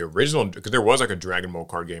reboot of the original, because there was a Dragon Ball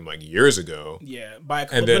card game years ago. Yeah,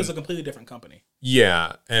 it's a completely different company.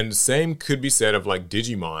 Yeah, and same could be said of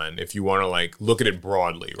Digimon if you want to look at it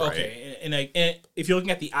broadly, right? Okay, and if you're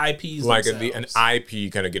looking at the IPs, an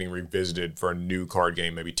IP kind of getting revisited for a new card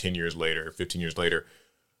game, maybe 10 years later, 15 years later.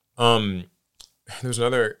 There's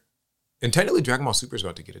another, and technically Dragon Ball Super is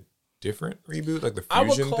about to get a different reboot, the fusion thing. I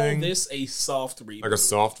would call this a soft reboot. Like a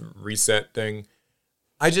soft reset thing.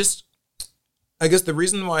 I guess the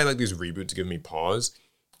reason why these reboots give me pause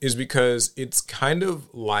is because it's kind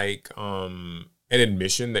of like an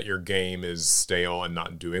admission that your game is stale and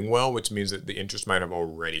not doing well, which means that the interest might have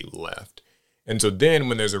already left. And so then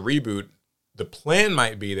when there's a reboot, the plan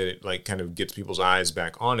might be that it kind of gets people's eyes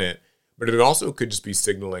back on it, but it also could just be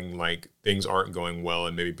signaling things aren't going well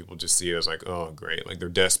and maybe people just see it as oh, great, they're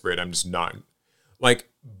desperate, I'm just not,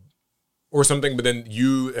 or something, but then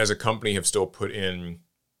you as a company have still put in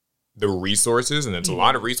the resources, and it's a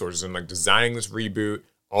lot of resources in designing this reboot,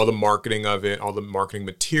 all the marketing of it, all the marketing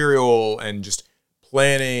material, and just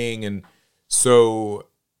planning. And so,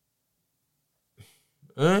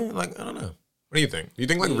 I don't know. What do you think? Do you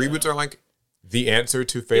think reboots are the answer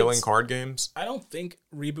to failing card games? I don't think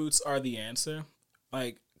reboots are the answer.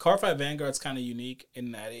 Cardfight Vanguard's kind of unique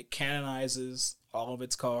in that it canonizes all of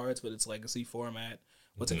its cards with its legacy format.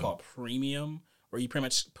 What's it called? Premium, where you pretty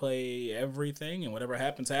much play everything and whatever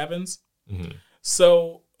happens, happens. Mm-hmm.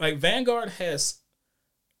 So, Vanguard has,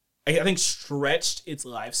 I think, stretched its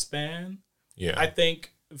lifespan. Yeah. I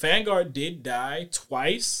think Vanguard did die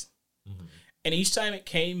twice. Mm-hmm. And each time it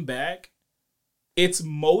came back, it's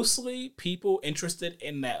mostly people interested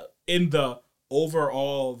in the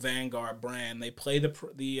overall Vanguard brand. They play the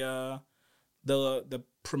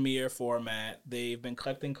premier format. They've been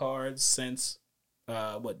collecting cards since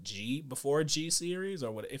before G series,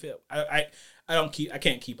 or what? I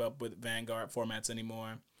can't keep up with Vanguard formats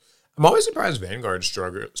anymore. I'm always surprised Vanguard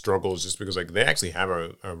struggles just because they actually have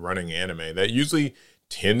a running anime that usually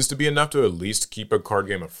tends to be enough to at least keep a card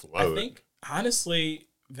game afloat. I think honestly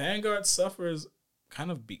Vanguard suffers kind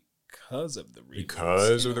of because of the reboots.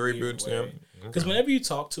 Because of the reboots, yeah. Because whenever you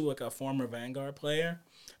talk to a former Vanguard player,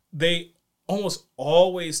 they almost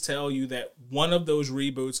always tell you that one of those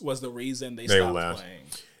reboots was the reason they stopped playing.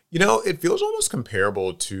 It feels almost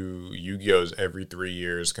comparable to Yu-Gi-Oh's every 3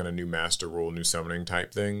 years kind of new master rule, new summoning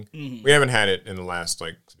type thing. Mm-hmm. We haven't had it in the last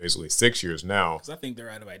basically 6 years now. Because I think they're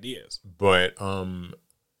out of ideas. But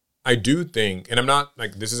I do think, and I'm not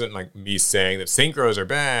this isn't me saying that synchros are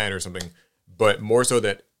bad or something, but more so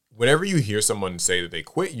that whenever you hear someone say that they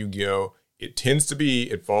quit Yu-Gi-Oh,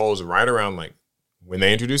 it falls right around when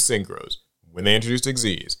they introduced synchros, when they introduced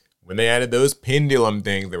Xyz, when they added those pendulum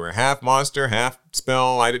things that were half monster, half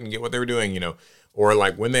spell, I didn't get what they were doing,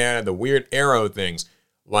 or when they added the weird arrow things,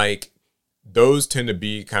 those tend to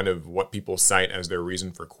be kind of what people cite as their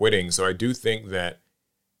reason for quitting. So I do think that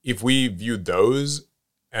if we view those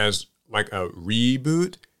as a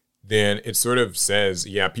reboot, then it sort of says,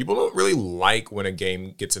 yeah, people don't really like when a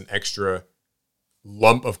game gets an extra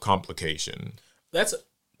lump of complication. That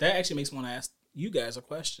actually makes me want to ask you guys a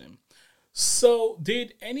question. So,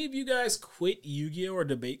 did any of you guys quit Yu-Gi-Oh or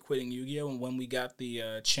debate quitting Yu-Gi-Oh when we got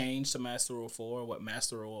the change to Master Rule 4?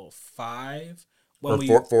 Master Rule 5?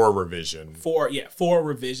 For a revision. For a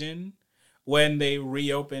revision. When they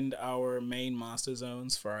reopened our main monster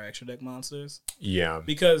zones for our extra deck monsters. Yeah.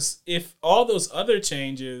 Because if all those other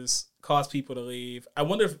changes caused people to leave, I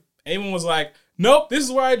wonder if anyone was like, nope, this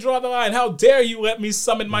is where I draw the line. How dare you let me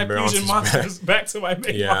summon my fusion monsters back to my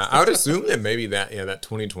main monster I would assume that maybe that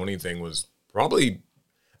 2020 thing was probably,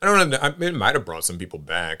 I don't know, it might have brought some people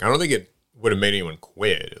back. I don't think it would have made anyone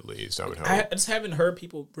quit, at least, I would hope. I just haven't heard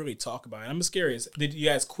people really talk about it. I'm just curious. Did you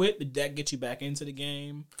guys quit? Did that get you back into the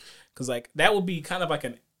game? Because that would be kind of like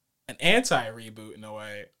an anti-reboot in a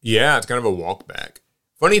way. Yeah, it's kind of a walk back.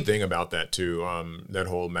 Funny thing about that, too, that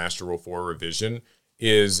whole Master Rule 4 revision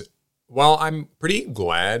is, while I'm pretty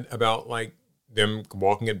glad about them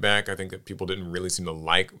walking it back, I think that people didn't really seem to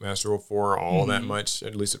like Master Rule 4 all that much,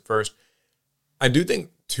 at least at first. I do think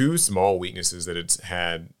two small weaknesses that it's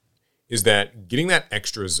had is that getting that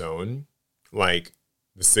extra zone, the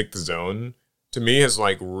 6th zone, to me has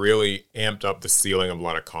really amped up the ceiling of a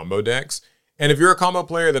lot of combo decks. And if you're a combo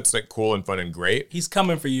player, that's cool and fun and great. He's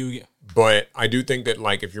coming for you. But I do think that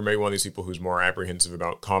if you're maybe one of these people who's more apprehensive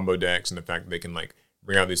about combo decks and the fact that they can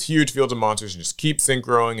bring out these huge fields of monsters and just keep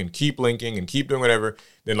synchroing and keep linking and keep doing whatever,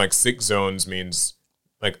 then 6 zones means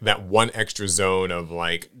that one extra zone of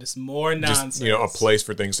just more nonsense. Just, a place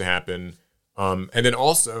for things to happen. And then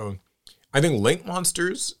also, I think link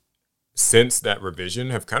monsters, since that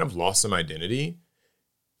revision, have kind of lost some identity.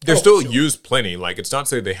 They're still used plenty. It's not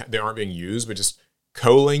to say they aren't being used, but just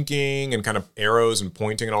co-linking and kind of arrows and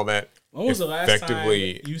pointing and all that. When was the last time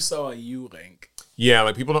you saw a U-Link?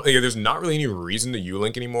 Yeah, people don't. There's not really any reason to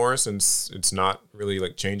U-Link anymore since it's not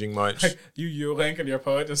really changing much. You U-Link and your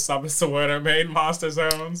opponent just summons to one of their main monster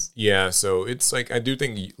zones. Yeah, so it's I do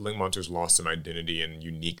think link monsters lost some identity and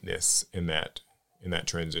uniqueness in that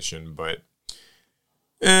transition, but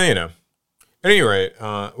At any rate,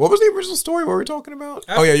 what was the original story? What were we talking about?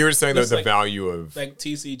 You were just saying the value of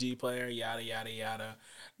TCG player, yada yada yada.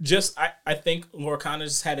 I think Lorcana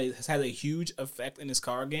just has had a huge effect in his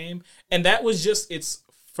card game, and that was just its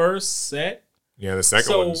first set. Yeah, the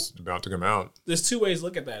second one's about to come out. There's two ways to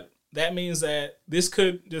look at that. That means that this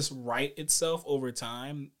could just right itself over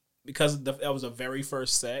time because that was a very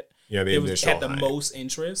first set. Yeah, it had the most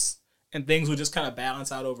interest, and things would just kind of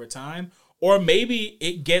balance out over time. Or maybe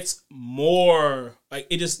it gets more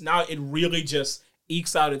it really just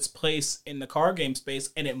ekes out its place in the card game space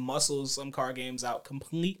and it muscles some card games out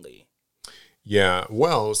completely. Yeah,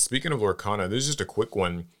 well, speaking of Lorcana, this is just a quick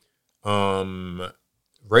one.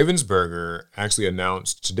 Ravensburger actually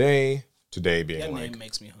announced today being that name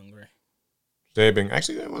makes me hungry. Today being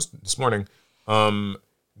actually that was this morning,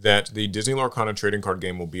 that the Disney Lorcana trading card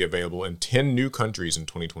game will be available in 10 new countries in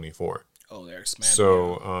 2024. Oh, they're expanding.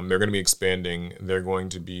 So they're going to be expanding. They're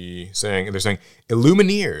saying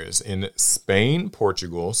Illumineers in Spain,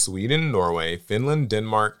 Portugal, Sweden, Norway, Finland,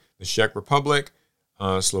 Denmark, the Czech Republic,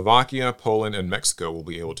 Slovakia, Poland, and Mexico will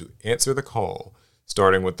be able to answer the call,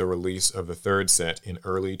 starting with the release of the third set in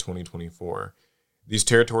early 2024. These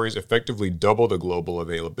territories effectively double the global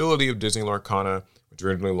availability of Disney Lorcana, which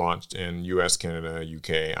originally launched in US, Canada,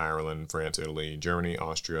 UK, Ireland, France, Italy, Germany,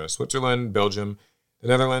 Austria, Switzerland, Belgium, the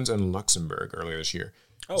Netherlands, and Luxembourg earlier this year.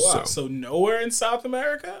 Oh, wow. So nowhere in South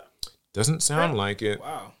America? Doesn't sound like it.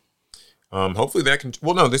 Wow. Hopefully that can...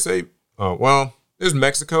 Well, no, they say... there's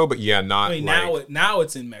Mexico, but not now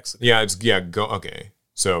it's in Mexico. Yeah, okay.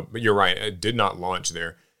 So, but you're right. It did not launch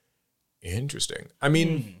there. Interesting. I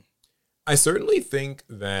mean, I certainly think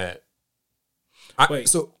that...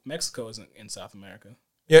 So Mexico isn't in South America.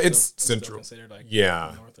 Yeah, it's central. Considered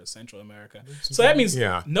North or Central America. So that means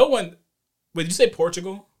no one... Wait, did you say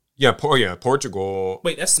Portugal? Yeah, Portugal.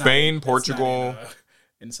 Wait, that's Spain, not, Portugal.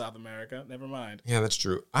 in South America. Never mind. Yeah, that's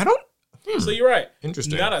true. I don't. So you're right.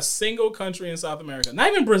 Interesting. Not a single country in South America.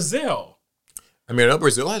 Not even Brazil. I mean, I know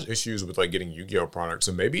Brazil has issues with like getting Yu-Gi-Oh products,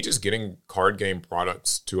 so maybe just getting card game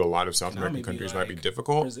products to a lot of South American countries might be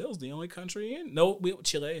difficult. Brazil's the only country in. No,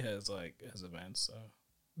 Chile has events. So.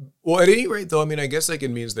 Well, at any rate, though, I mean, I guess like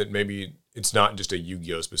it means that maybe it's not just a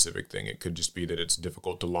Yu-Gi-Oh specific thing. It could just be that it's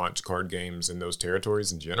difficult to launch card games in those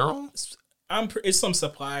territories in general. It's some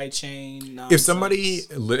supply chain nonsense.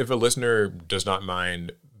 If a listener does not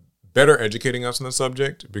mind better educating us on the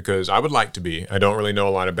subject, because I would like to be. I don't really know a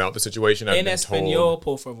lot about the situation. En español,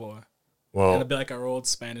 por favor. Well, it'll be like our old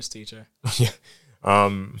Spanish teacher. Yeah.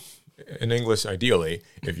 In English, ideally,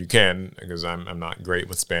 if you can, because I'm not great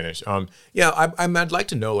with Spanish. I'd like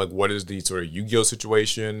to know like what is the sort of Yu-Gi-Oh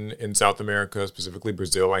situation in South America, specifically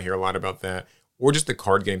Brazil. I hear a lot about that, or just the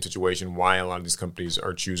card game situation. Why a lot of these companies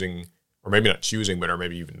are choosing, or maybe not choosing, but are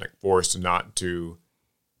maybe even like forced not to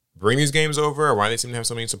bring these games over, or why they seem to have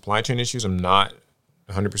so many supply chain issues. I'm not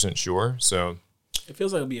 100% sure. So it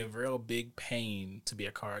feels like it'll be a real big pain to be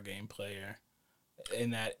a card game player in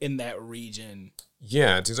that region.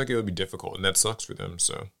 Yeah, it seems like it would be difficult, and that sucks for them.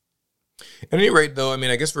 So at any rate, though, I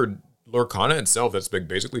mean, I guess for Lorcana itself, that's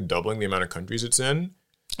basically doubling the amount of countries it's in.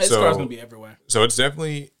 This card's gonna be everywhere. So it's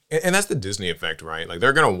definitely, and that's the Disney effect, right? Like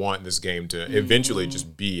they're gonna want this game to eventually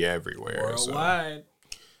just be everywhere. Worldwide.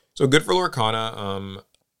 So good for Lorcana.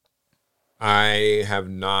 I have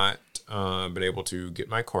not been able to get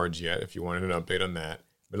my cards yet. If you wanted an update on that,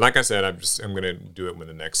 but like I said, I'm gonna do it when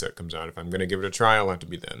the next set comes out. If I'm gonna give it a try, I'll have to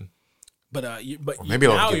be then. But maybe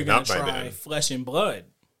now I'll you're gonna try Flesh and Blood.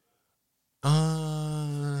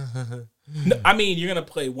 No, I mean, you're gonna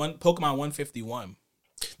play Pokemon 151.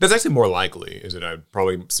 That's actually more likely. Is that I'd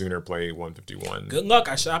probably sooner play 151. Good luck.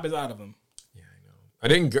 I shop is out of them. Yeah, I know. I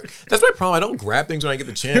didn't. That's my problem. I don't grab things when I get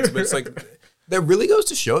the chance. But it's like that really goes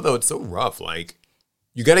to show, though. It's so rough. Like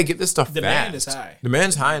you got to get this stuff. Demand fast. is high.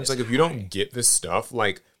 Demand's high. And it's like if you don't get this stuff,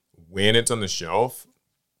 like when it's on the shelf,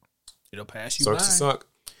 it'll pass you starts by. to suck.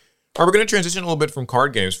 All right, we're going to transition a little bit from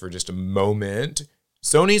card games for just a moment.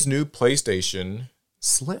 Sony's new PlayStation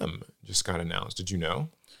Slim just got announced. Did you know?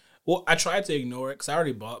 Well, I tried to ignore it because I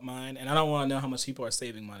already bought mine, and I don't want to know how much people are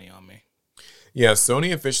saving money on me. Yeah,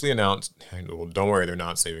 Sony officially announced... Well, don't worry, they're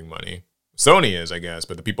not saving money. Sony is, I guess,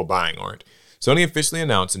 but the people buying aren't. Sony officially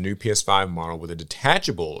announced a new PS5 model with a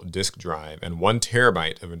detachable disk drive and 1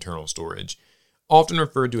 terabyte of internal storage. Often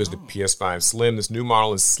referred to as the PS5 Slim, this new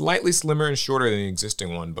model is slightly slimmer and shorter than the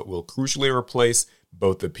existing one, but will crucially replace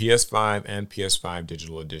both the PS5 and PS5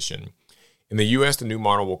 Digital Edition. In the US, the new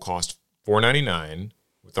model will cost $499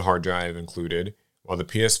 with the hard drive included, while the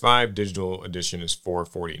PS5 Digital Edition is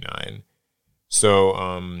 $449.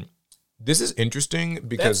 So this is interesting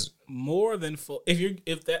because that's more than full.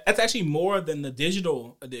 That's actually more than the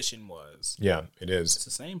Digital Edition was. Yeah, it is. It's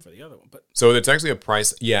the same for the other one, but so it's actually a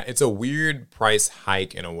price. Yeah, it's a weird price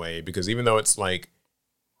hike in a way because even though it's like,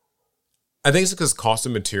 I think it's because cost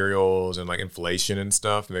of materials and like inflation and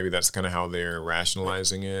stuff. Maybe that's kind of how they're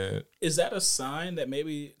rationalizing it. Is that a sign that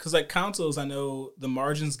maybe because like consoles, I know the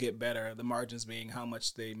margins get better. The margins being how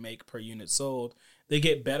much they make per unit sold. They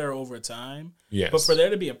get better over time. Yes. But for there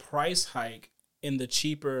to be a price hike in the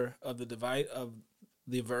cheaper of the device of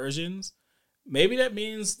the versions, maybe that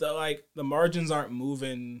means that the margins aren't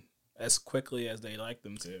moving as quickly as they like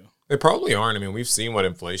them to. They probably aren't. I mean, we've seen what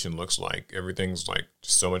inflation looks like. Everything's like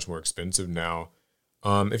so much more expensive now.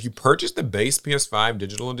 If you purchase the base PS5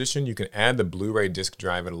 Digital Edition, you can add the Blu-ray disc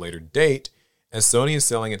drive at a later date, as Sony is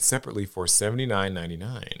selling it separately for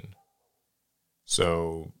 $79.99.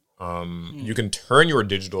 So you can turn your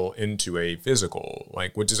digital into a physical,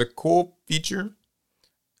 which is a cool feature.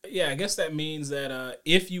 Yeah, I guess that means that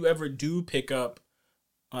if you ever do pick up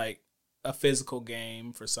a physical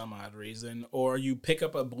game for some odd reason, or you pick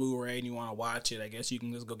up a Blu-ray and you want to watch it, I guess you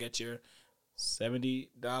can just go get your $70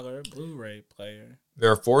 Blu-ray player.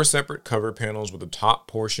 There are 4 separate cover panels with the top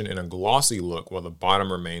portion in a glossy look while the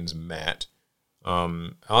bottom remains matte.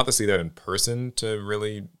 I'll have to see that in person to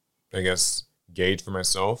really, I guess, gauge for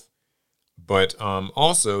myself. But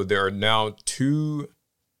also there are now 2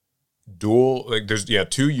 dual, there's 2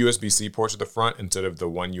 USB-C ports at the front instead of the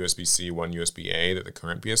one USB-C, one USB-A that the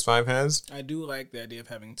current PS5 has. I do like the idea of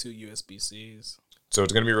having 2 USB-Cs. So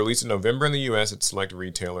it's going to be released in November in the US at select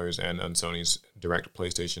retailers and on Sony's direct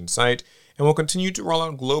PlayStation site, and will continue to roll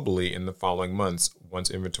out globally in the following months once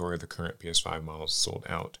inventory of the current PS5 models is sold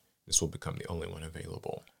out. This will become the only one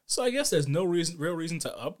available. So I guess there's no real reason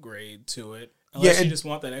to upgrade to it unless you just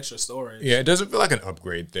want that extra storage. Yeah, it doesn't feel like an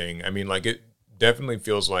upgrade thing. I mean, it definitely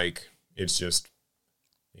feels like it's just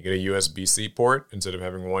You get a USB-C port instead of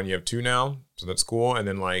having one. You have two now, so that's cool. And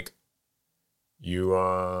then like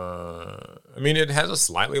it has a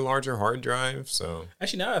slightly larger hard drive. So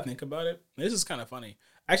actually, now that I think about it, this is kind of funny.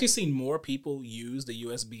 I actually seen more people use the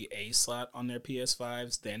USB-A slot on their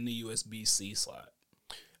PS5s than the USB-C slot.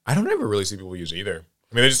 I don't ever really see people use either.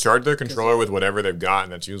 I mean, they just charge their controller with whatever they've got,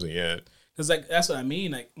 and that's usually it. Because like that's what I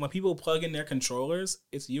mean. Like when people plug in their controllers,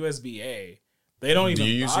 it's USB-A. They don't even. Do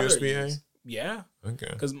you use USB-A? Yeah. Okay.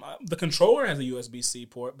 Because the controller has a USB-C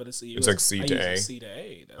port, but it's it's like C to A. C to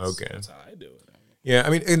A. That's how I do it. Yeah,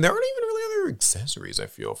 I mean, and there aren't even really other accessories, I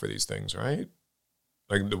feel, for these things, right?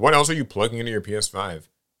 Like, what else are you plugging into your PS5?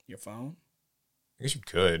 Your phone? I guess you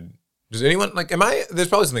could. Does anyone, like, there's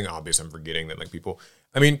probably something obvious I'm forgetting that, like, people,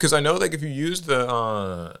 I mean, because I know, like, if you use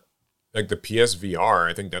the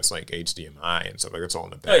PSVR, I think that's, like, HDMI and stuff, like, that's all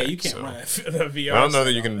in the back. Oh, yeah, you can't run the VR. I don't know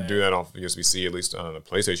that you can do that off USB-C, at least on the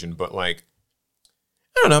PlayStation, but, like,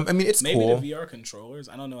 I don't know. I mean, it's maybe cool. The VR controllers.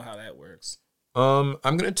 I don't know how that works. I'm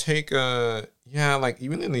gonna take like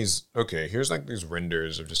even in these. Okay, here's like these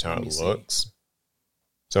renders of just how it looks.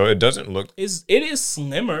 So it doesn't look. It is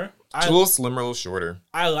slimmer. It's a little slimmer, a little shorter.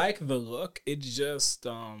 I like the look. It just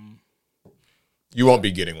You won't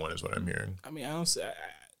be getting one, is what I'm hearing. I mean, I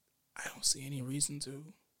don't see any reason to.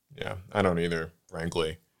 Yeah, I don't either,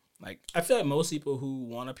 frankly. Like, I feel like most people who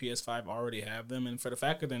want a PS5 already have them, and for the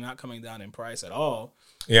fact that they're not coming down in price at all.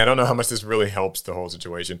 Yeah, I don't know how much this really helps the whole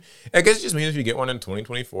situation. I guess it just means if you get one in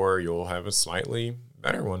 2024, you'll have a slightly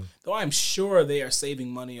better one. Though I'm sure they are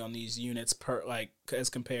saving money on these units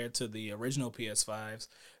as compared to the original PS5s.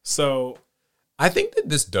 So I think that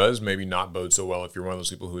this does maybe not bode so well if you're one of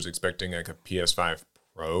those people who's expecting like a PS5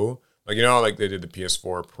 Pro. Like, you know, like they did the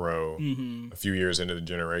PS4 Pro a few years into the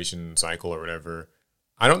generation cycle or whatever.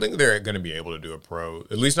 I don't think they're going to be able to do a Pro,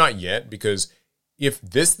 at least not yet, because if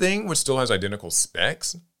this thing, which still has identical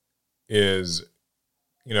specs, is,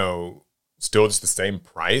 you know, still just the same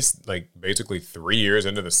price, like basically 3 years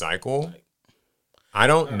into the cycle, I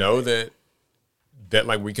don't know that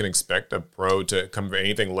like we can expect a Pro to come for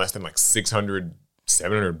anything less than like $600,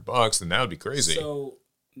 $700, then that would be crazy. So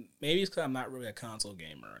maybe it's because I'm not really a console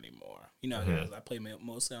gamer anymore. You know, I play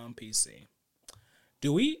mostly on PC.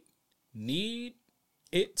 Do we need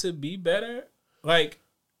it to be better? Like,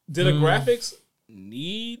 do the graphics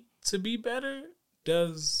need to be better?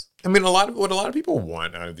 I mean, what a lot of people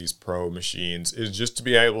want out of these Pro machines is just to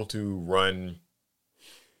be able to run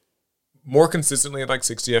more consistently at like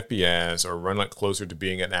 60 FPS or run like closer to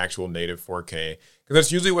being an actual native 4K. Because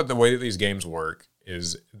that's usually what the way that these games work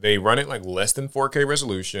is they run it like less than 4K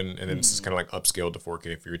resolution, and then it's just kind of like upscaled to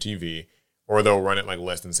 4K for your TV, or they'll run it like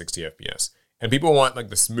less than 60 FPS. And people want like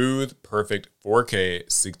the smooth, perfect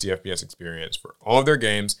 4K 60 FPS experience for all of their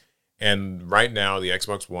games. And right now, the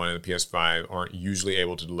Xbox One and the PS5 aren't usually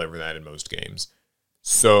able to deliver that in most games.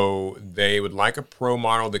 So they would like a Pro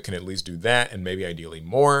model that can at least do that, and maybe ideally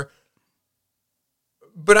more.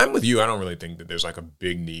 But I'm with you. I don't really think that there's like a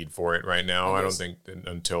big need for it right now. I don't think that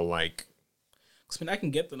until like... I mean, I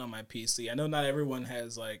can get that on my PC. I know not everyone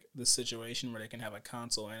has like the situation where they can have a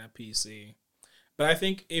console and a PC. But I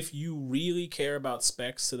think if you really care about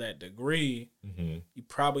specs to that degree, you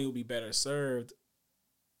probably will be better served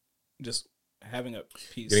just having a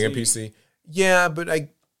PC. Getting a PC. Yeah, but I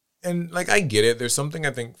get it. There's something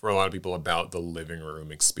I think for a lot of people about the living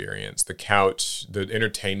room experience, the couch, the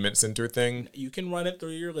entertainment center thing. You can run it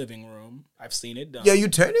through your living room. I've seen it done. Yeah, you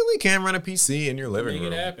technically can run a PC in your living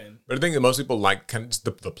room. Make it happen. But I think that most people like kind of just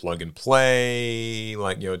the plug and play.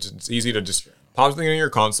 Like, you know, it's easy to just pop something in your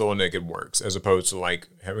console and it works, as opposed to like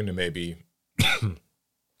having to maybe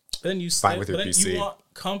but then you fight with your PC. You want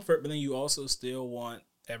comfort, but then you also still want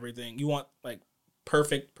everything. You want like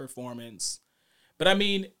perfect performance. But I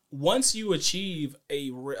mean, once you achieve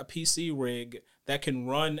a PC rig that can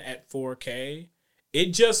run at 4K,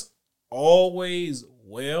 it just always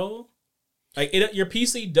will. Like your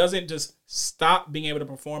PC doesn't just stop being able to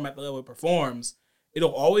perform at the level it performs.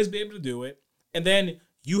 It'll always be able to do it. And then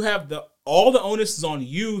you have all the onus is on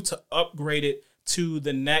you to upgrade it to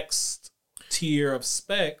the next tier of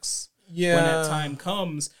specs when that time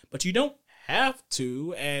comes. But you don't have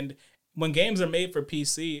to. And when games are made for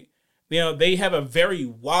PC, you know, they have a very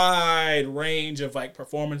wide range of like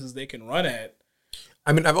performances they can run at.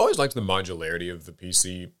 I mean, I've always liked the modularity of the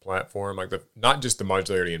PC platform, like not just the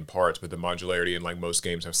modularity in parts, but the modularity in like most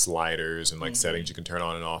games have sliders and like settings you can turn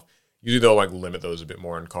on and off. Usually they'll like limit those a bit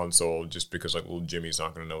more on console just because like little Jimmy's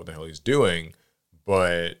not going to know what the hell he's doing.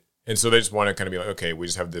 And so they just want to kind of be like, okay, we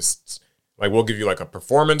just have this, like we'll give you like a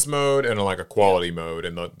performance mode and like a quality mode,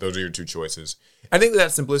 and those are your two choices. I think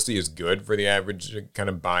that simplicity is good for the average kind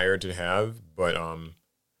of buyer to have, but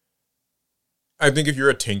I think if you're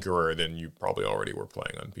a tinkerer, then you probably already were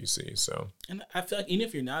playing on PC. So, and I feel like even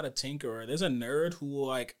if you're not a tinkerer, there's a nerd who will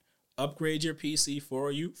like upgrade your PC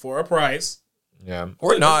for you for a price. Yeah,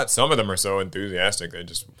 or not. Some of them are so enthusiastic they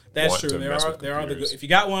just that's want true. to mess with There are the good. computers. If you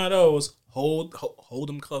got one of those, hold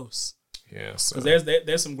them close. Yeah, so. Because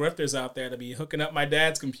there's some grifters out there to be hooking up my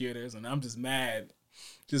dad's computers, and I'm just mad,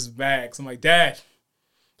 just mad. 'Cause I'm like, Dad,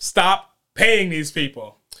 stop paying these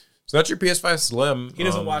people. So that's your PS5 Slim. He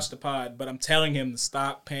doesn't watch the pod, but I'm telling him to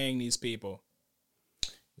stop paying these people.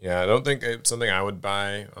 Yeah, I don't think it's something I would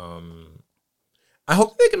buy. I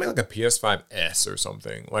hope they can make like a PS5S or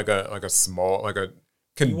something, like a small, like a.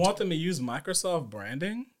 You want them to use Microsoft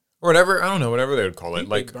branding? Or whatever, I don't know, whatever they would call it.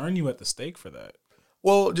 Like Like, burn you at the stake for that.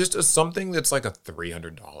 well, just something that's like a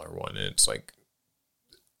 $300 one. And it's like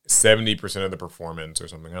 70% of the performance or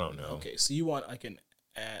something. I don't know. Okay, so you want like an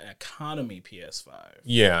economy PS5.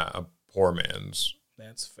 Yeah, a poor man's.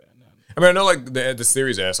 That's fair. No. I mean, I know like the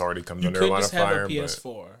Series S already comes You under could a lot just of have fire. a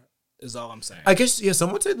PS4, is all I'm saying. I guess, yeah,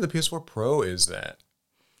 some would say the PS4 Pro is that.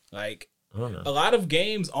 Like, I don't know. a lot of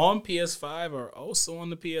games on PS5 are also on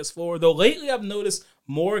the PS4. Though lately I've noticed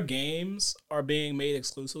more games are being made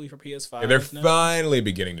exclusively for PS5. Yeah, they're now. finally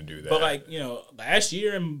beginning to do that. But like, last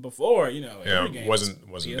year and before, yeah, every game wasn't the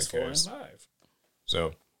PS4 case. and 5.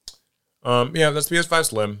 So, yeah, that's PS5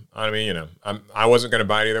 Slim. I mean, I wasn't going to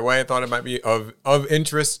buy it either way. I thought it might be of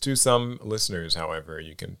interest to some listeners. However,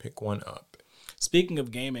 you can pick one up. Speaking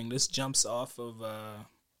of gaming, this jumps off of a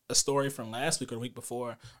story from last week or the week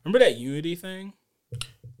before. Remember that Unity thing?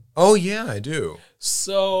 Oh, yeah, I do.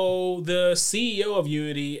 So the CEO of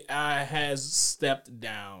Unity has stepped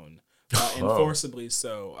down, enforceably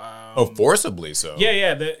so. Forcibly so.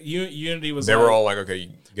 Yeah. The Unity was. They were all like,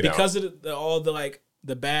 okay, get out. because of all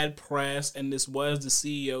the bad press, and this was the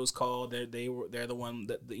CEO's call. They're the one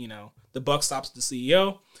that the buck stops with the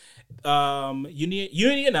CEO.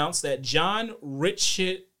 Unity announced that John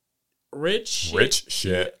Richie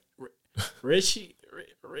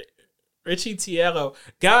Tiello.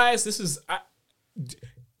 Guys, this is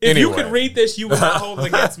if you could read this, you would not hold it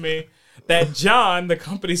against me. That John, the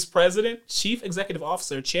company's president, chief executive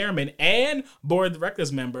officer, chairman, and board of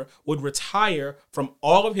directors member, would retire from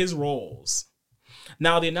all of his roles.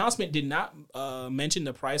 Now, the announcement did not mention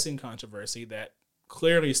the pricing controversy that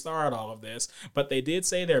clearly started all of this, but they did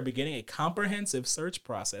say they're beginning a comprehensive search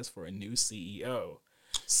process for a new CEO.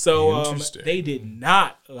 So they did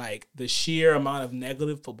not like the sheer amount of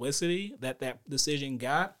negative publicity that decision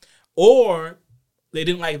got, or they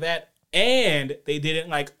didn't like that, and they didn't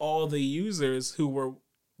like all the users who were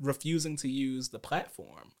refusing to use the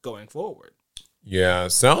platform going forward. Yeah,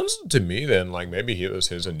 sounds to me then like maybe it was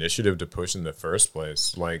his initiative to push in the first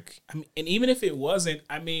place. Like, I mean, and even if it wasn't,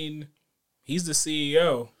 I mean, he's the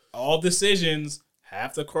CEO. All decisions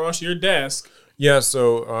have to cross your desk. yeah,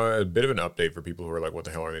 so a bit of an update for people who are like, what the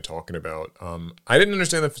hell are they talking about? I didn't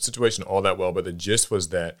understand the situation all that well, but the gist was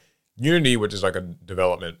that Unity, which is like a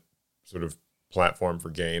development sort of platform for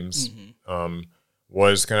games,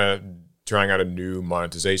 was kind of trying out a new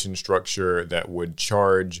monetization structure that would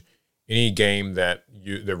charge any game that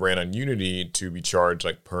ran on Unity to be charged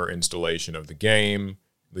like per installation of the game,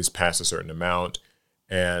 at least past a certain amount,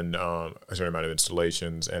 and a certain amount of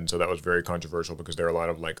installations. And so that was very controversial because there are a lot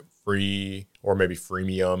of like free or maybe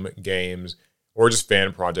freemium games or just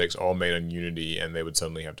fan projects all made on Unity, and they would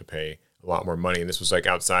suddenly have to pay a lot more money. And this was like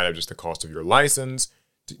outside of just the cost of your license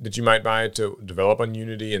that you might buy to develop on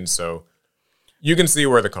Unity. And so you can see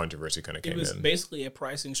where the controversy kind of came in. It was basically a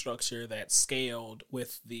pricing structure that scaled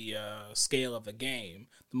with the scale of the game.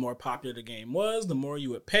 The more popular the game was, the more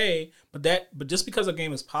you would pay. But just because a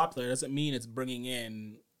game is popular doesn't mean it's bringing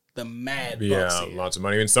in the mad bucks here. Lots of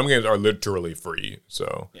money. I mean, some games are literally free.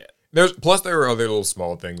 So yeah. There are other little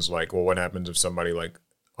small things like, well, what happens if somebody like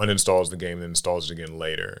uninstalls the game and installs it again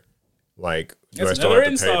later? Like, do I still have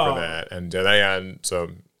to pay for that? And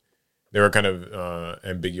so they were kind of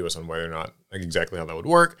ambiguous on whether or not like exactly how that would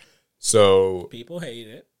work. So people hate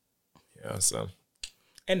it. Yeah. So.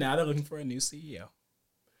 And now they're looking for a new CEO.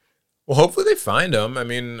 Well, hopefully they find him. I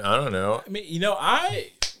mean, I don't know. I mean,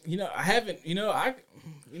 I haven't, Alec,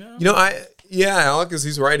 because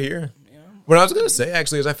he's right here. Yeah. What I was going to say,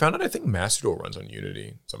 actually, is I found out I think Master Duel runs on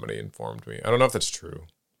Unity. Somebody informed me. I don't know if that's true.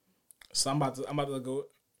 So I'm about to go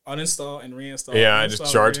uninstall and reinstall. Yeah, I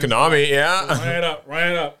just charge Konami. Yeah. Run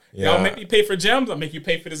it up. Yeah. Y'all make me pay for gems, I'll make you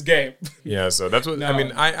pay for this game. Yeah, so that's what, I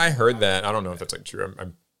mean, I heard that. I don't know if that's like true.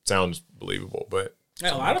 Sounds believable, but.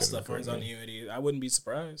 A lot of stuff runs on Unity. I wouldn't be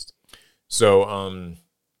surprised. So,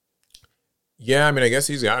 yeah, I mean, I guess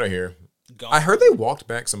he's out of here. I heard they walked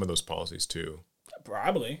back some of those policies too.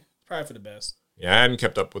 Probably for the best. Yeah, I hadn't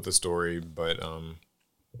kept up with the story, but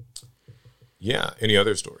yeah. Any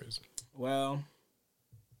other stories? Well,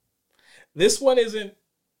 this one isn't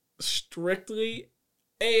strictly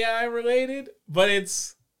AI related, but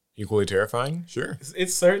it's Equally terrifying? Sure.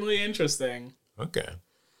 it's certainly interesting. Okay.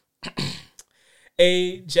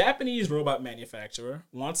 A Japanese robot manufacturer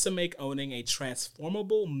wants to make owning a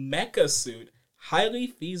transformable mecha suit highly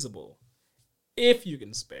feasible if you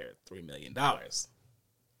can spare $3 million.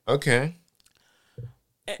 Okay.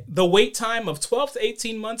 The wait time of 12 to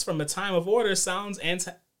 18 months from the time of order sounds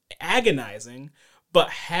agonizing,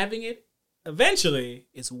 but having it eventually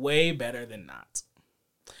is way better than not.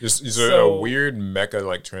 Just a weird mecha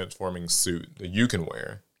like transforming suit that you can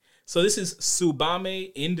wear. So this is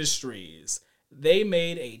Tsubame Industries. They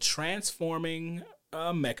made a transforming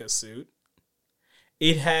mecha suit.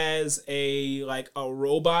 It has a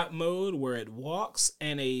robot mode where it walks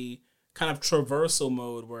and a kind of traversal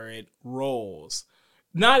mode where it rolls.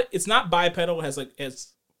 It's not bipedal.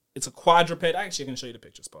 It's a quadruped. Actually, I can show you the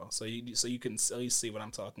pictures, Paul, so you can at least see what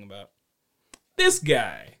I'm talking about. This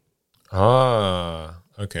guy.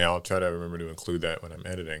 Okay. I'll try to remember to include that when I'm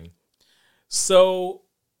editing. So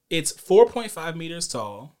it's 4.5 meters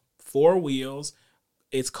tall, 4 wheels.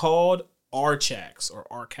 It's called Archax or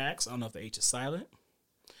Arcax. I don't know if the H is silent.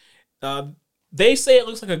 They say it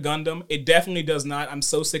looks like a Gundam. It definitely does not. I'm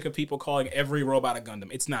so sick of people calling every robot a Gundam.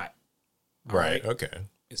 It's not. All right. Okay.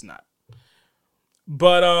 It's not.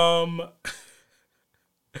 But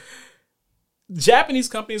Japanese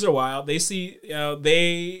companies are wild. They see,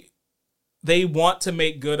 they want to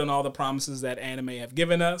make good on all the promises that anime have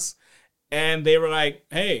given us. And they were like,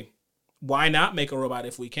 hey, why not make a robot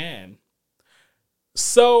if we can?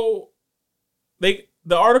 So the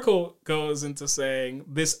article goes into saying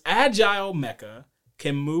this agile mecha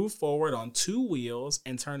can move forward on 2 wheels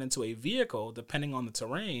and turn into a vehicle depending on the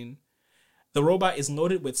terrain. The robot is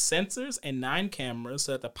loaded with sensors and 9 cameras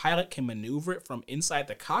so that the pilot can maneuver it from inside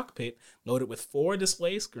the cockpit, loaded with 4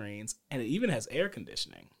 display screens, and it even has air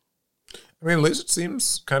conditioning. I mean, at least it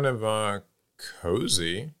seems kind of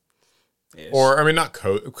cozy. Ish. Or, I mean, not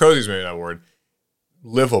cozy is maybe not a word.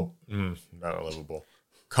 Livable. Not livable.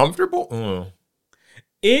 Comfortable?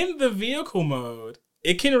 In the vehicle mode,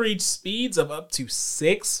 it can reach speeds of up to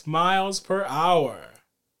 6 miles per hour.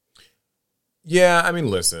 Yeah, I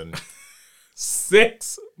mean, listen.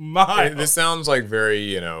 6 miles. This sounds like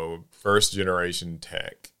very, first generation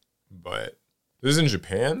tech. But this is in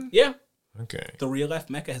Japan? Yeah. Okay. The real F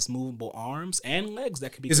mecha has movable arms and legs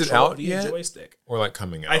that can be is controlled it out via yet? joystick. Or like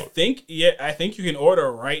coming out? I think you can order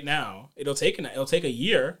right now. It'll take a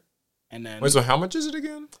year, and then Wait, so how much is it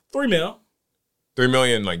again? $3 million. 3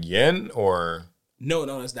 million like yen or No,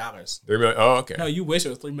 that's dollars. 3 million? Oh, okay. No, you wish it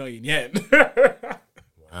was 3 million yen.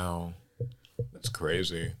 Wow, that's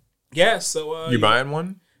crazy. Yeah, so you buying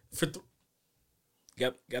one? For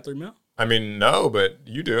got 3 million? I mean, no, but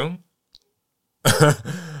you do.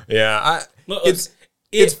 Yeah, Look,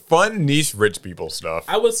 it's fun niche rich people stuff.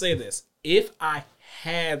 I would say this: if I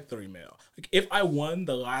had 3 million, if I won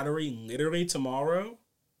the lottery literally tomorrow,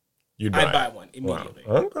 I'd buy one immediately.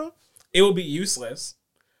 Wow. Okay. It would be useless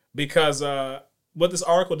because what this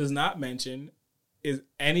article does not mention is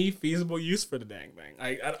any feasible use for the dang thing.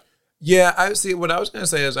 Yeah, I see. What I was gonna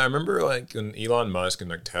say is, I remember like when Elon Musk and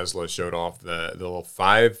like Tesla showed off the little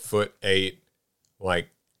 5'8" like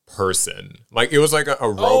person. Like it was like a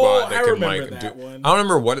robot that could like do. One. I don't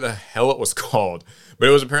remember what the hell it was called, but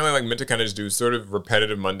it was apparently like meant to kind of just do sort of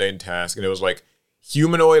repetitive, mundane tasks, and it was like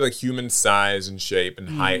humanoid, like human size and shape and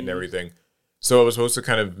height and everything. So it was supposed to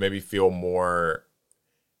kind of maybe feel more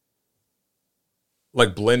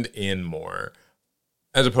like blend in more,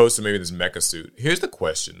 as opposed to maybe this mecha suit. Here's the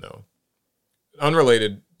question though,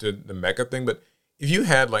 unrelated to the mecha thing, but if you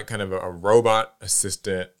had like kind of a robot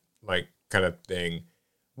assistant like kind of thing,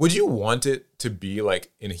 would you want it to be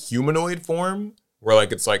like in humanoid form, where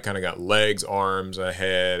like it's like kind of got legs, arms, a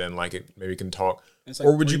head, and like it maybe can talk? It's like,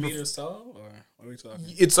 or would 3 meters tall, or what are we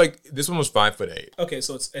talking? It's like this one was 5'8". Okay,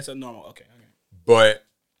 so it's a normal. Okay. But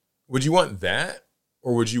would you want that,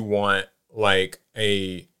 or would you want like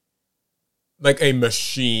a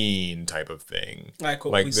machine type of thing, like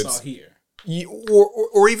what we saw here,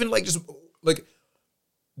 or even like just like,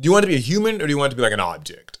 do you want it to be a human or do you want it to be like an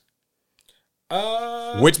object?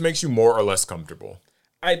 Which makes you more or less comfortable?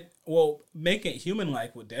 Making it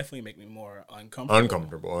human-like would definitely make me more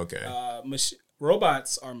uncomfortable. Okay.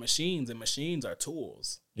 Robots are machines, and machines are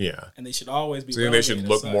tools. Yeah. And they should always be. So they should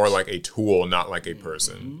look more like a tool, not like a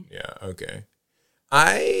person. Mm-hmm. Yeah. Okay.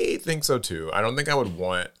 I think so too. I don't think I would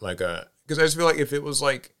want because I just feel like if it was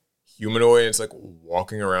like humanoid, it's like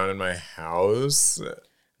walking around in my house.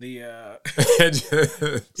 The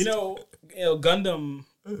Gundam,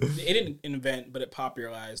 it didn't invent, but it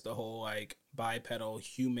popularized the whole like bipedal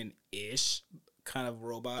human-ish kind of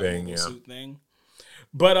robot thing, suit thing.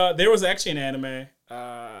 But there was actually an anime.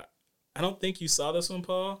 I don't think you saw this one,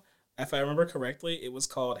 Paul. If I remember correctly, it was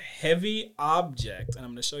called Heavy Object, and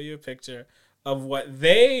I'm going to show you a picture of what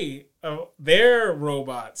their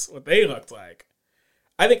robots, what they looked like.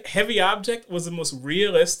 I think Heavy Object was the most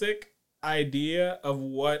realistic idea of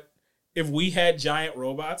what if we had giant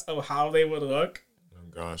robots of how they would look. Oh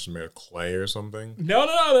gosh, made of clay or something? No.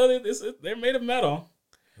 They're made of metal.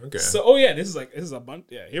 Okay. So, this is a bunch.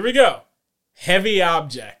 Yeah, here we go. Heavy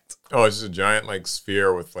Object. Oh, it's just a giant like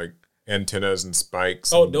sphere with like antennas and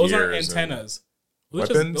spikes. Oh, and those aren't antennas.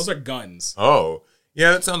 Weapons? Those are guns. Oh,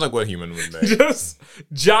 yeah, that sounds like what a human would make. Just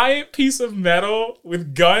giant piece of metal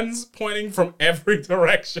with guns pointing from every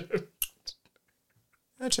direction.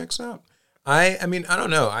 That checks out. I mean, I don't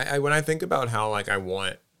know. I when I think about how like I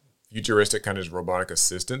want futuristic kind of robotic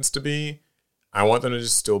assistants to be, I want them to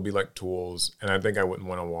just still be like tools, and I think I wouldn't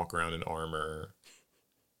want to walk around in armor.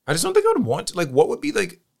 I just don't think I would want to. Like, what would be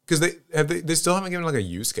like? Because they still haven't given like a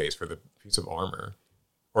use case for the piece of armor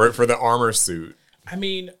or for the armor suit. I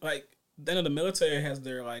mean, like then the military has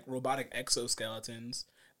their like robotic exoskeletons.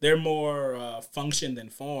 They're more function than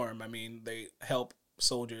form. I mean, they help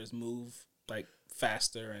soldiers move like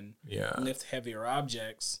faster and lift heavier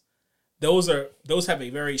objects. Those have a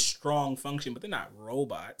very strong function, but they're not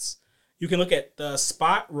robots. You can look at the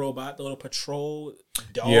Spot robot, the little patrol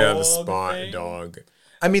dog. Yeah, the Spot dog.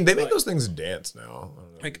 I mean, they make those things dance now. I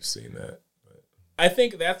don't know if you've seen that. But. I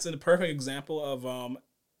think that's a perfect example of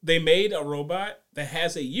they made a robot that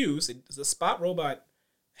has a use. The Spot robot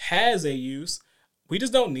has a use. We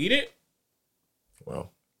just don't need it.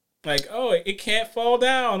 Well. Like, it can't fall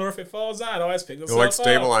down, or if it falls down, it always picks itself up. It'll like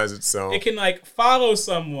stabilize itself. It can like follow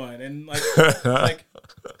someone and like,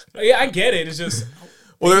 yeah, I get it. It's just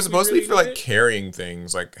well, they're supposed to be for like carrying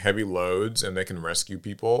things like heavy loads, and they can rescue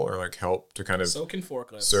people or like help to kind of so can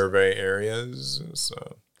forklifts survey areas.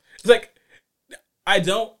 So it's like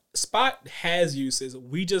Spot has uses.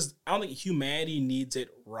 I don't think humanity needs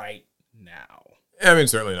it right now. I mean,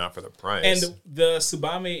 certainly not for the price. And the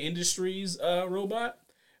Tsubame Industries robot.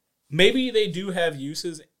 Maybe they do have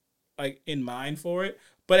uses like in mind for it,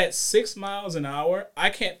 but at 6 miles an hour, I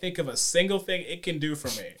can't think of a single thing it can do for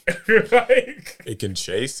me. Like, it can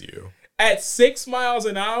chase you. At 6 miles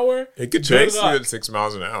an hour? It could chase you at 6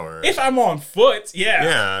 miles an hour. If I'm on foot, yeah.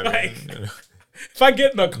 Yeah. If I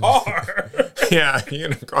get in a car. Yeah, you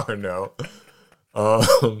in a car, no.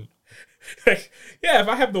 If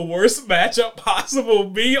I have the worst matchup possible,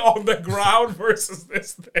 me on the ground versus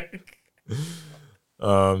this thing.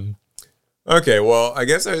 Okay, well, I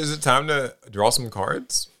guess is it time to draw some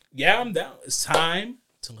cards? Yeah, I'm down. It's time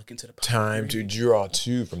to look into the pot. Time to draw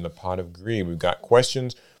 2 from the pot of greed. We've got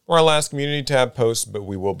questions from our last community tab post, but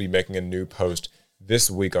we will be making a new post this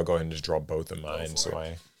week. I'll go ahead and just draw both of mine, so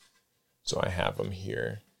I have them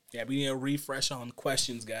here. Yeah, we need a refresh on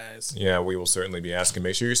questions, guys. Yeah, we will certainly be asking.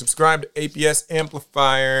 Make sure you're subscribed to APS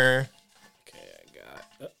Amplifier.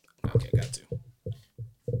 Okay, got to.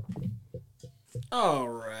 All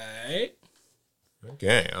right.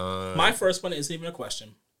 Okay. My first one isn't even a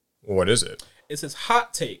question. What is it? It says,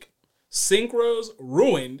 hot take. Synchros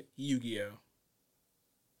ruined Yu-Gi-Oh!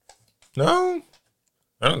 No,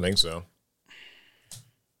 I don't think so.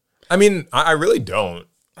 I mean, I really don't.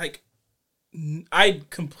 Like, I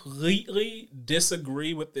completely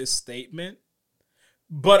disagree with this statement,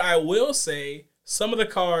 but I will say some of the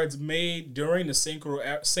cards made during the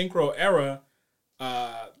Synchro era,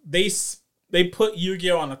 they put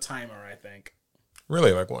Yu-Gi-Oh! On a timer, I think.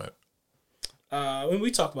 Really? Like what? When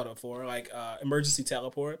we talked about it before, like emergency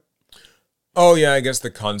teleport. Oh, yeah, I guess the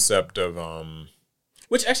concept of...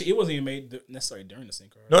 Which actually, it wasn't even made necessarily during the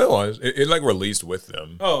Synchro. No, it was. It like released with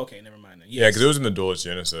them. Oh, okay, never mind then. Yes. Yeah, because it was in the Duelist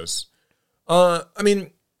Genesis. I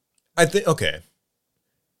mean, I think... Okay.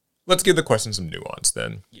 Let's give the question some nuance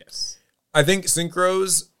then. Yes. I think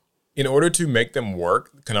synchros, in order to make them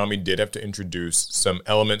work, Konami did have to introduce some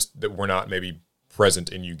elements that were not maybe present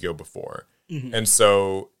in Yu-Gi-Oh! Before. Mm-hmm. And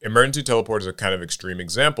so emergency teleport is a kind of extreme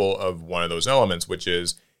example of one of those elements, which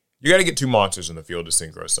is you got to get 2 monsters in the field to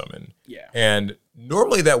synchro summon. Yeah. And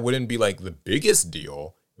normally that wouldn't be like the biggest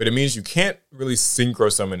deal, but it means you can't really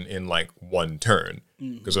synchro summon in like one turn.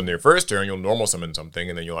 Because on your first turn, you'll normal summon something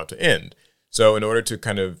and then you'll have to end. So in order to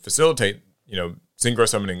kind of facilitate, synchro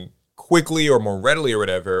summoning quickly or more readily or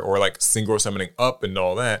whatever, or like synchro summoning up and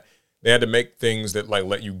all that, they had to make things that like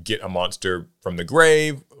let you get a monster from the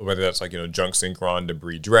grave, whether that's like, Junk Synchron,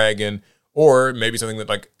 Debris Dragon, Or maybe something that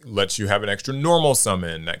like lets you have an extra normal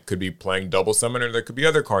summon that could be playing double summon, or there could be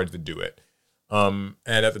other cards that do it. And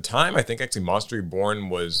at the time, I think actually Monster Reborn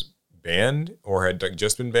was banned or had like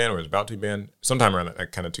just been banned or was about to be banned sometime around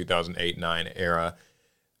that kind of 2008-9 era.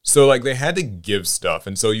 So like they had to give stuff.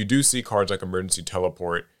 And so you do see cards like Emergency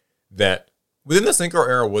Teleport that within the Synchro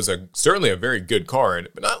era was certainly a very good card,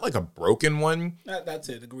 but not like a broken one. That's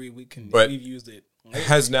it. Agree. We've used it.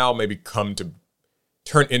 Has now maybe come to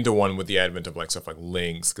turn into one with the advent of like stuff like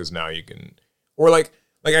links, because now you can, or like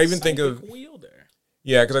I even think of Wielder.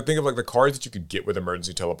 Yeah, because I think of like the cards that you could get with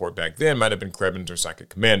Emergency Teleport back then might have been Krebins or Psychic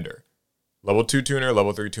Commander. Level 2 tuner,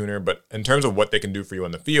 level 3 tuner, but in terms of what they can do for you on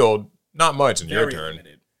the field, not much in your turn.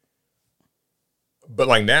 Limited. But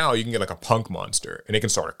like now, you can get like a punk monster, and it can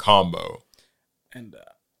start a combo. And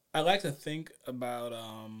I like to think about,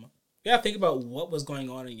 think about what was going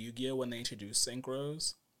on in Yu-Gi-Oh! When they introduced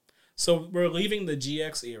Synchros. So we're leaving the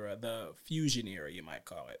GX era, the fusion era, you might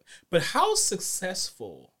call it. But how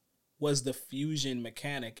successful was the fusion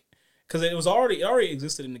mechanic? Because it already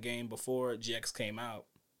existed in the game before GX came out.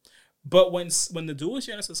 But when the Duelist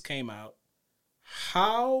Genesis came out,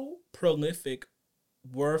 how prolific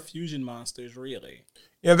were fusion monsters really?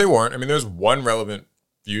 Yeah, they weren't. I mean, there's one relevant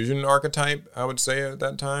fusion archetype, I would say, at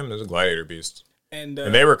that time. There's a Gladiator Beast. And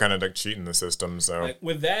they were kind of like cheating the system. So like,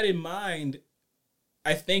 with that in mind,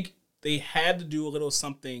 I think they had to do a little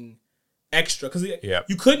something extra. Because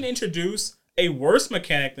you couldn't introduce a worse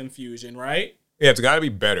mechanic than fusion, right? Yeah, it's got to be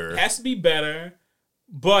better. It has to be better,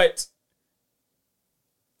 but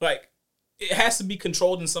like it has to be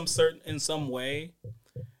controlled in some way.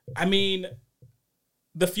 I mean,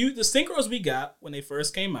 the synchros we got when they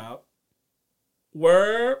first came out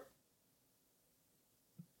were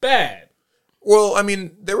bad. Well, I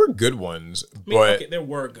mean, there were good ones, but there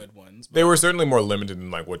were good ones. They were certainly more limited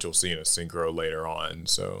than like what you'll see in a synchro later on.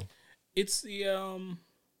 So it's the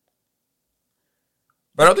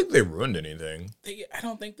but I don't think they ruined anything. I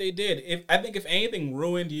don't think they did. I think if anything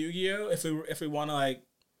ruined Yu-Gi-Oh, if we want to like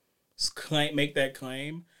make that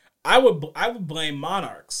claim, I would blame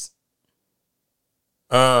Monarchs.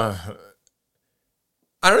 I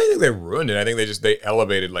don't even think they ruined it. I think they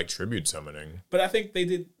elevated like tribute summoning. But I think they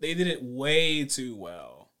did it way too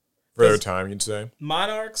well. For their time, you'd say?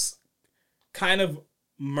 Monarchs kind of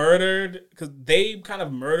murdered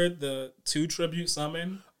the 2 tribute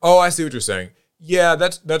summon. Oh, I see what you're saying. Yeah,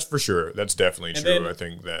 that's for sure. That's definitely true. Then, I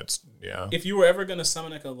think that's, yeah. If you were ever going to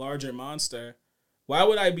summon like a larger monster, why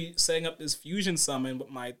would I be setting up this fusion summon with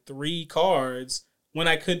my 3 cards when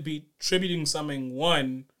I could be tributing summoning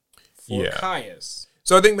 1 for Caius?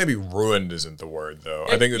 So I think maybe ruined isn't the word, though.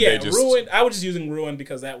 I think that they just... ruined. I was just using ruined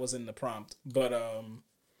because that was in the prompt. But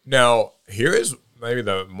now, here is maybe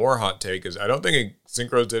the more hot take is I don't think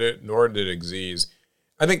Synchros did it, nor did Xyz.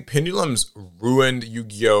 I think Pendulums ruined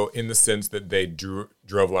Yu-Gi-Oh! In the sense that they drove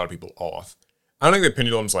a lot of people off. I don't think that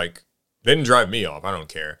Pendulums, like, they didn't drive me off. I don't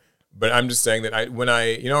care. But I'm just saying that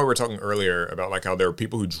we were talking earlier about, like, how there are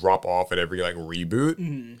people who drop off at every, like, reboot.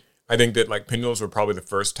 Mm-hmm. I think that, like, Pendulums were probably the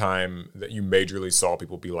first time that you majorly saw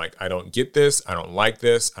people be like, I don't get this. I don't like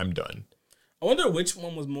this. I'm done. I wonder which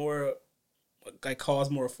one was more, like,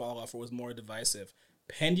 caused more fall-off or was more divisive.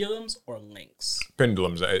 Pendulums or links?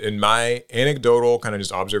 Pendulums. In my anecdotal kind of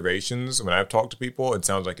just observations, when I've talked to people, it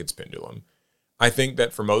sounds like it's pendulum. I think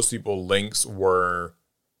that for most people, links were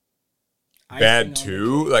bad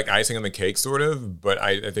too, like icing on the cake sort of. But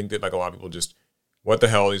I think that like a lot of people just, what the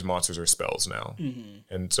hell, these monsters are spells now.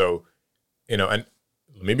 Mm-hmm. And so, and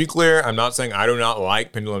let me be clear, I'm not saying I do not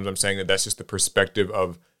like pendulums. I'm saying that that's just the perspective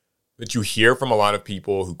of that you hear from a lot of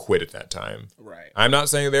people who quit at that time. Right. I'm not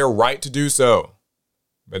saying they're right to do so.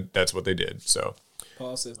 But that's what they did. So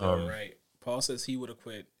Paul says they were right. Paul says he would have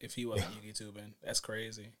quit if he wasn't Yu-Gi tubing. That's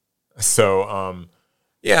crazy. So I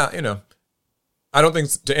don't think,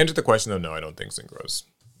 to answer the question though, no, I don't think Synchros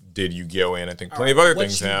did Yu-Gi-Oh! And I think plenty of other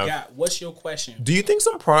things have. What's your question? Do you think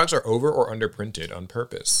some products are over or underprinted on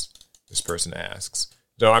purpose? This person asks.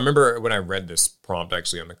 So I remember when I read this prompt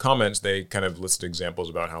actually in the comments, they kind of listed examples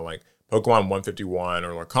about how like Pokemon 151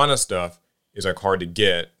 or Lorcana stuff is like hard to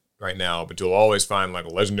get right now, but you'll always find like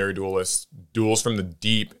legendary duelists, duels from the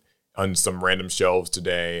deep on some random shelves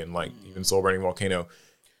today, and like even Soul Burning Volcano.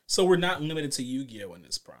 So we're not limited to Yu-Gi-Oh! In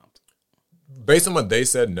this prompt. Based on what they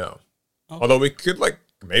said, no. Okay. Although we could like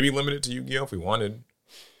maybe limit it to Yu-Gi-Oh! If we wanted.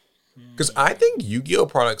 Because I think Yu-Gi-Oh!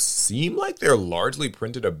 Products seem like they're largely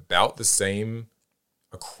printed about the same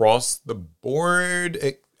across the board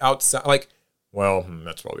outside. Like, well,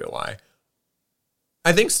 that's probably a lie.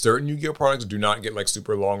 I think certain Yu-Gi-Oh! Products do not get like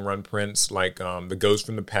super long run prints, like the Ghost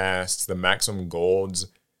from the Past, the Maximum Golds,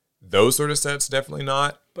 those sort of sets, definitely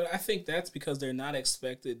not. But I think that's because they're not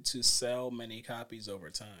expected to sell many copies over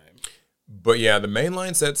time. But yeah, the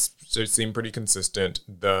mainline sets seem pretty consistent.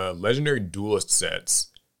 The Legendary Duelist sets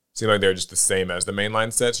seem like they're just the same as the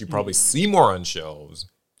mainline sets. You probably see more on shelves.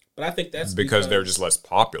 But I think that's because they're just less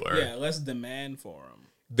popular. Yeah, less demand for them.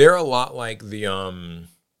 They're a lot like the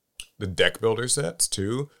deck builder sets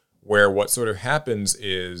too, where what sort of happens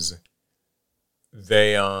is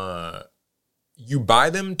they you buy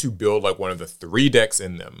them to build like one of the 3 decks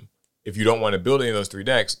in them. If you don't want to build any of those 3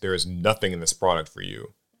 decks, there is nothing in this product for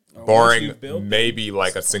you. Barring maybe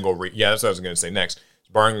like a single that's what I was going to say next.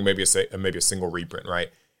 Barring maybe a single reprint, right?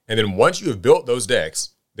 And then once you have built those decks,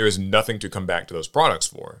 there is nothing to come back to those products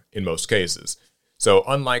for in most cases. So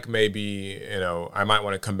unlike maybe, I might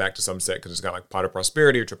want to come back to some set because it's got like Pot of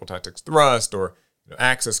Prosperity or Triple Tactics Thrust or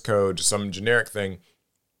access code, just some generic thing.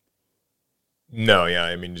 No, yeah,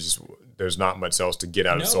 I mean, there's not much else to get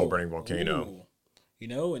out of Soul Burning Volcano. Ooh.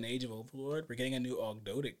 In Age of Overlord, we're getting a new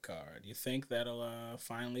Ogdoadic card. You think that'll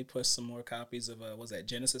finally push some more copies of, was that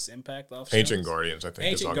Genesis Impact off shelves? Ancient Guardians, I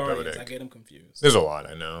think. Ancient Guardians, I get them confused. There's a lot,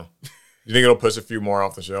 I know. You think it'll push a few more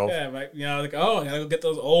off the shelf? Yeah, like, I gotta go get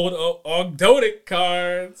those old Ogdoadic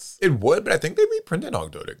cards. It would, but I think they reprinted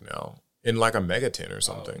Ogdoadic now in like a Mega Tin or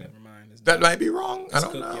something. Never mind. That might be wrong. I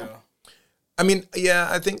don't know. I mean, yeah,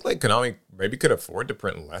 I think like Konami maybe could afford to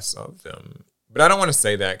print less of them. But I don't want to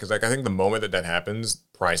say that because like I think the moment that happens,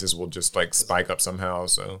 prices will just like spike up somehow.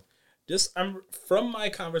 So I'm from my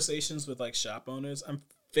conversations with like shop owners, I'm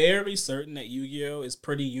fairly certain that Yu-Gi-Oh is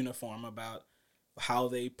pretty uniform about how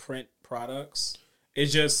they print products.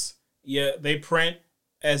 It's just they print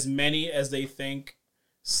as many as they think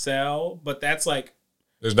sell, but that's like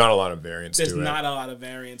there's not a lot of variance. There's not a lot of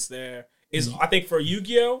variance there. I think for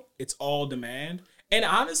Yu-Gi-Oh, it's all demand, and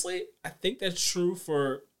honestly, I think that's true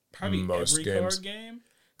for probably most every card game.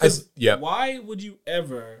 Because why would you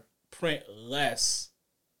ever print less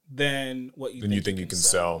than what you think you can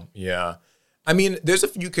sell? Yeah. I mean, there's a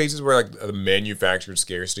few cases where like the manufactured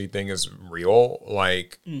scarcity thing is real.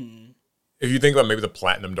 Like, if you think about maybe the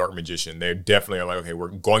Platinum Dark Magician, they definitely are like, okay, we're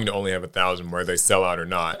going to only have 1,000 whether they sell out or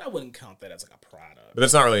not. But I wouldn't count that as like a product. But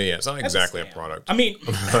that's not really, it's not exactly a product. I mean,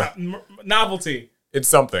 novelty. It's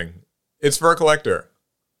something. It's for a collector.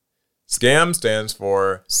 Scam stands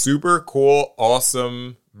for super cool,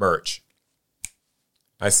 awesome merch.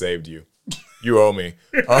 I saved you. You owe me.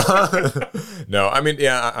 No, I mean,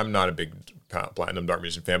 yeah, I'm not a big Platinum Dark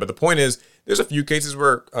Magician fan, but the point is, there's a few cases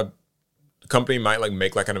where a company might like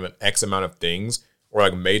make like kind of an X amount of things or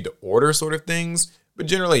like made to order sort of things, but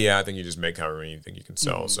generally, yeah, I think you just make however many you think you can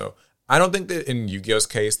sell. So I don't think that in Yu-Gi-Oh's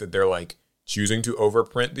case that they're like choosing to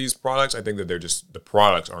overprint these products. I think that they're just the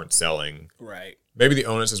products aren't selling. Right. Maybe the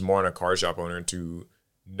onus is more on a card shop owner to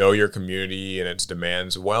know your community and its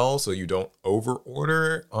demands well, so you don't over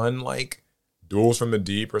order, unlike Duels from the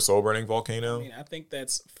Deep or Soul Burning Volcano. I mean, I think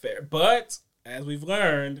that's fair. But, as we've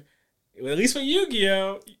learned, at least for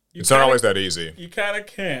Yu-Gi-Oh! It's not always that easy. You kind of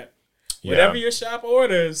can't. Yeah. Whatever your shop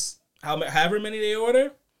orders, however many they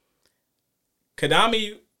order,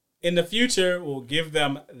 Konami in the future will give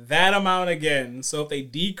them that amount again. So if they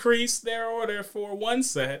decrease their order for one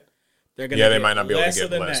set, they're going to they might not be able to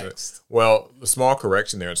get less. Next. Well, a small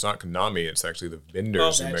correction there. It's not Konami. It's actually the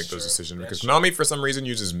vendors who make those decisions. Because Konami, for some reason,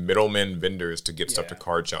 uses middlemen vendors to get stuff to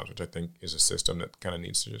card shops, which I think is a system that kind of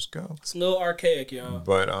needs to just go. It's a little archaic, y'all.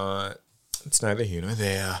 But it's neither here nor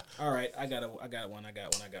there. All right, I got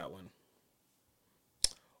one.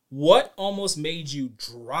 What almost made you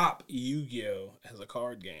drop Yu-Gi-Oh! As a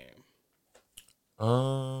card game?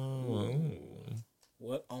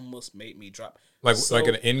 What almost made me drop? Like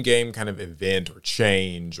an in-game kind of event or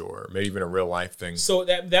change or maybe even a real-life thing. So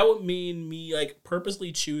that would mean me like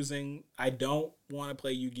purposely choosing I don't want to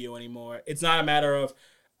play Yu-Gi-Oh! Anymore. It's not a matter of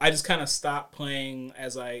I just kind of stopped playing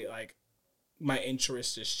as I like my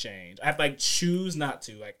interests just change. I have to like choose not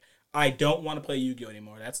to. Like I don't want to play Yu-Gi-Oh!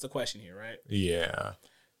 Anymore. That's the question here, right? Yeah.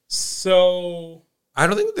 So I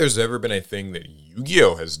don't think that there's ever been a thing that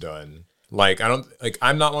Yu-Gi-Oh! Has done. Like,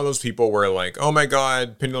 I'm not one of those people where, like, oh my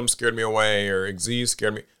God, Pendulum scared me away or Xyz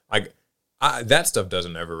scared me. Like, that stuff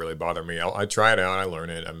doesn't ever really bother me. I try it out, I learn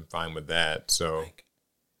it, I'm fine with that. So,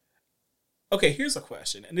 okay, here's a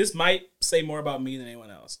question, and this might say more about me than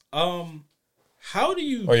anyone else. How do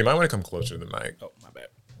you? Oh, you might want to come closer to the mic. Oh, my bad.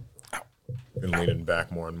 Ow. Been leaning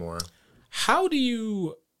back more and more. How do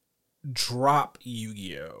you drop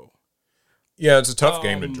Yu-Gi-Oh? Yeah, it's a tough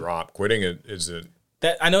game to drop. Quitting it isn't.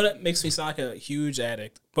 That I know that makes me sound like a huge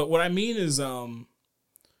addict, but what I mean is,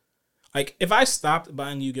 like if I stopped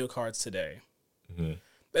buying Yu-Gi-Oh cards today,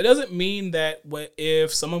 that doesn't mean that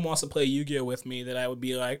if someone wants to play Yu-Gi-Oh with me, that I would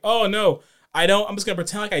be like, oh no, I'm just gonna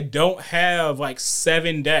pretend like I don't have like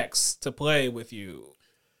 7 decks to play with you.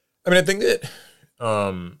 I mean, I think that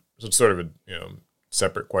so it's sort of a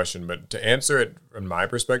separate question, but to answer it from my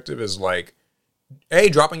perspective is like,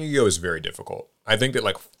 dropping Yu-Gi-Oh is very difficult. I think that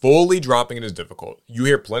like fully dropping it is difficult. You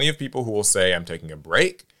hear plenty of people who will say I'm taking a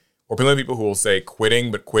break, or plenty of people who will say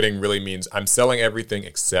quitting, but quitting really means I'm selling everything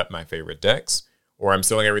except my favorite decks, or I'm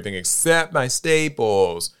selling everything except my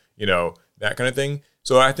staples, that kind of thing.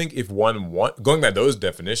 So I think if going by those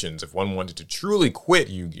definitions, if one wanted to truly quit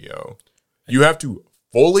Yu-Gi-Oh, you have to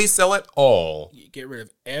fully sell it all. You get rid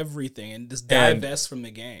of everything and just divest from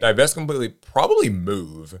the game. Divest completely, probably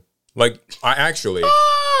move. Like, I actually...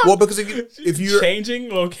 Well, because if you're... Changing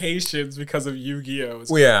locations because of Yu-Gi-Oh! Is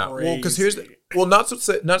crazy. Well, because not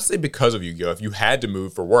to say because of Yu-Gi-Oh! If you had to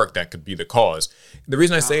move for work, that could be the cause. The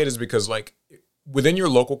reason I say it is because, like, within your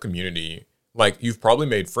local community, like, you've probably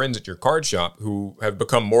made friends at your card shop who have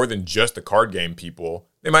become more than just the card game people.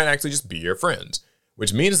 They might actually just be your friends.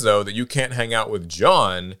 Which means, though, that you can't hang out with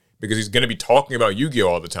John because he's going to be talking about Yu-Gi-Oh!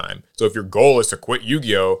 All the time. So if your goal is to quit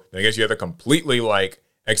Yu-Gi-Oh!, then I guess you have to completely, like,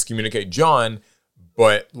 excommunicate John.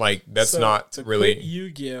 But, like, that's not to really... quit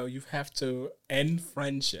Yu-Gi-Oh! You have to end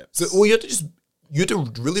friendships. So, well, you have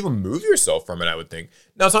to really remove yourself from it, I would think.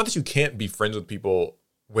 Now, it's not that you can't be friends with people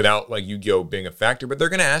without, like, Yu-Gi-Oh! Being a factor, but they're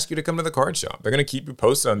going to ask you to come to the card shop. They're going to keep you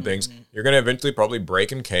posted on things. You're going to eventually probably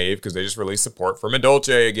break and cave because they just released support for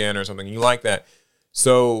Madolce again or something. You like that.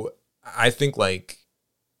 So I think, like,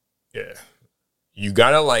 you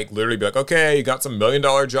got to, like, literally be like, okay, you got some $1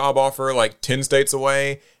 million job offer, like, 10 states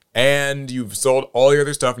away, and you've sold all your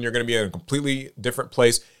other stuff, and you're going to be in a completely different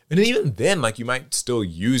place. And even then, like, you might still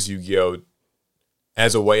use Yu-Gi-Oh!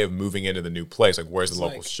 As a way of moving into the new place. Like, where's the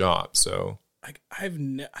local shop? So, like, I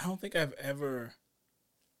don't think I've ever...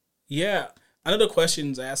 Yeah, I know the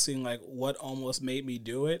question's asking, like, what almost made me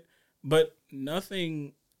do it, but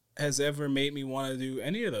nothing has ever made me want to do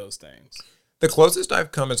any of those things. The closest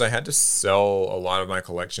I've come is I had to sell a lot of my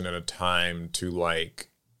collection at a time to, like,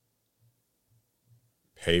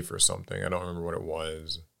 pay for something. I don't remember what it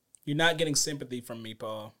was. You're not getting sympathy from me,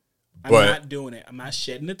 Paul. I'm not doing it. I'm not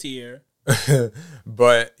shedding a tear.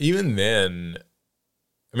 But even then,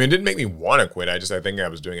 I mean, it didn't make me want to quit. I think I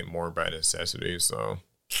was doing it more by necessity. So,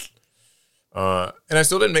 and I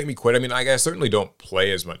still didn't make me quit. I mean, I certainly don't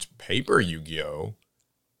play as much paper Yu-Gi-Oh!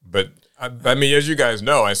 But I mean, as you guys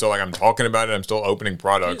know, I'm talking about it. I'm still opening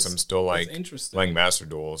products. I'm still like playing Master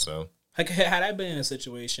Duel. So, like, had I been in a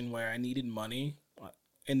situation where I needed money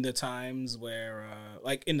in the times where,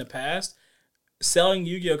 like in the past, selling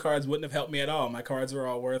Yu-Gi-Oh! Cards wouldn't have helped me at all. My cards were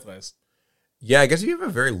all worthless. Yeah, I guess if you have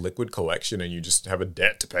a very liquid collection and you just have a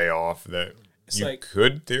debt to pay off, that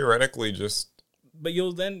could theoretically just. But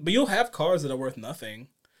you'll have cards that are worth nothing.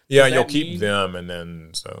 Yeah, you'll keep them, and then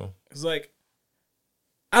so it's like,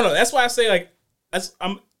 I don't know. That's why I say, like,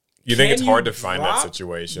 You think it's hard to find that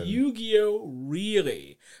situation? Yu-Gi-Oh!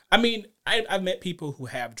 Really? I mean, I've met people who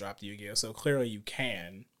have dropped Yu-Gi-Oh! So clearly you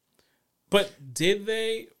can. But did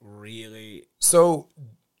they really? So,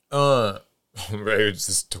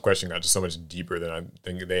 this question got just so much deeper than I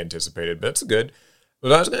think they anticipated, but that's good.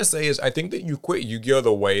 What I was going to say is I think that you quit Yu-Gi-Oh!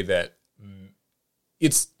 The way that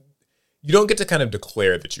you don't get to kind of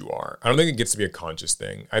declare that you are. I don't think it gets to be a conscious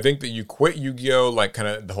thing. I think that you quit Yu-Gi-Oh! Like kind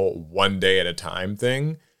of the whole one day at a time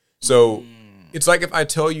thing. So it's like if I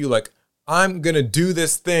tell you, like, I'm going to do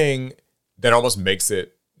this thing, that almost makes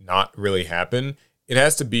it not really happen. It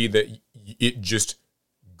has to be that it just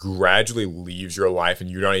gradually leaves your life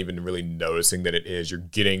and you're not even really noticing that it is. You're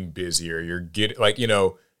getting busier. You're getting, like,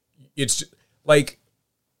 it's like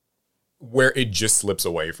where it just slips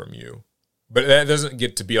away from you. But that doesn't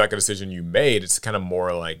get to be like a decision you made. It's kind of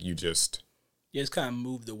more like you just... Yeah, it's kind of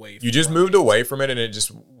moved away from it. You just moved away from it, and it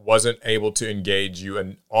just wasn't able to engage you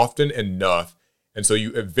and often enough. And so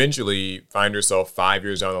you eventually find yourself 5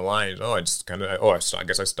 years down the line. I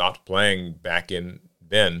guess I stopped playing back in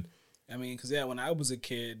then. I mean, because, when I was a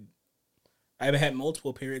kid, I had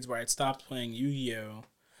multiple periods where I stopped playing Yu-Gi-Oh!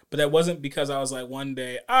 But that wasn't because I was like, one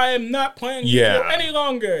day, I am not playing Yu-Gi-Oh! Any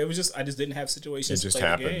longer. It was just, I just didn't have situations to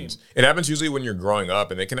play the game. It happens usually when you're growing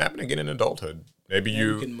up, and it can happen again in adulthood. Maybe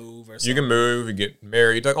you can move or something. You can move, you get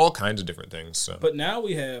married, like all kinds of different things. So. But now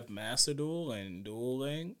we have Master Duel and Duel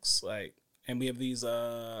Links, and we have these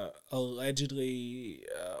allegedly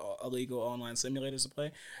illegal online simulators to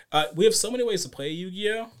play. We have so many ways to play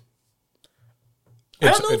Yu-Gi-Oh!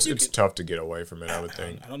 It's tough to get away from it, I would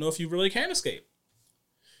think. I don't know if you really can escape.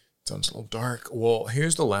 Sounds a little dark. Well,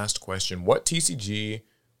 here's the last question. What TCG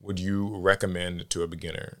would you recommend to a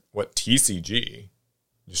beginner? What TCG?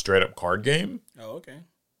 Just straight up card game? Oh, okay.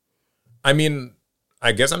 I mean,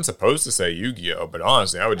 I guess I'm supposed to say Yu-Gi-Oh, but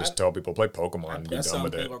honestly, I would just tell people play Pokemon and be done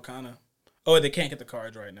with it. Lorcana. Oh, they can't get the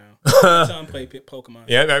cards right now. Tell them play Pokemon.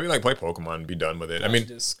 Yeah, I'd be like, play Pokemon and be done with it. I mean,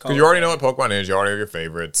 because Call you it already know that. what Pokemon is. You already have your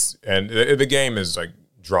favorites. And the game is like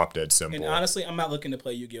drop dead simple. And honestly, I'm not looking to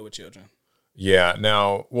play Yu-Gi-Oh with children. Yeah.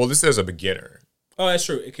 Now, well, this is a beginner. Oh, that's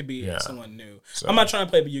true. It could be Yeah. someone new. So- I'm not trying to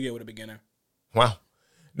play Yu-Gi-Oh with a beginner. Wow.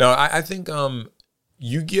 No, I think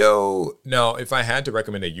Yu-Gi-Oh! Now, if I had to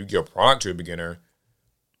recommend a Yu-Gi-Oh! Product to a beginner,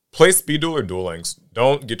 play Speed Duel or Duel Links.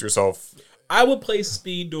 Don't get yourself... I would play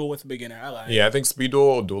Speed Duel with a beginner. I like it. Yeah, I think Speed Duel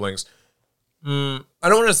or Duel Links... I don't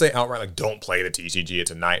want to say outright, like, don't play the TCG.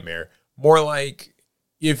 It's a nightmare. More like,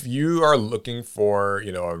 if you are looking for,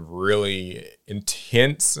 you know, a really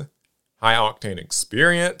intense, high-octane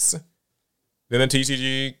experience, then the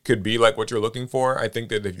TCG could be like what you're looking for. I think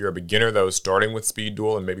that if you're a beginner, though, starting with Speed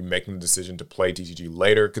Duel and maybe making the decision to play TCG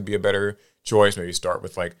later could be a better choice. Maybe start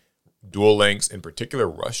with, like, Duel Links. In particular,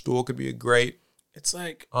 Rush Duel could be a great It's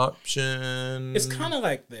like... option. It's kind of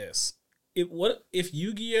like this. What if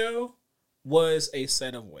Yu-Gi-Oh was a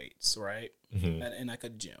set of weights, right? Mm-hmm. In like a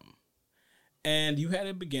gym, and you had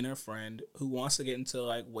a beginner friend who wants to get into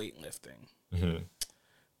like weightlifting. Mm-hmm.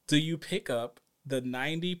 Do you pick up the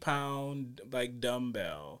 90-pound like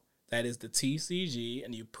dumbbell that is the TCG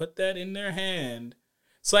and you put that in their hand?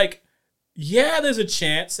 It's like, yeah, there's a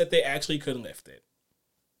chance that they actually could lift it,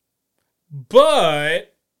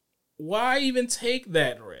 but why even take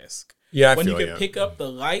that risk? Yeah, when you can pick up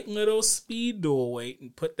the light little Speed Duel weight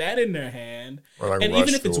and put that in their hand, Or like and Rush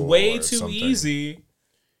even if it's Duel way or too something. easy,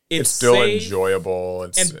 It's still safe, enjoyable.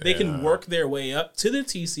 and they can work their way up to the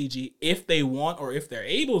TCG if they want or if they're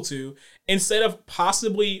able to, instead of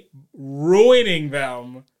possibly ruining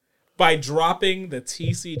them by dropping the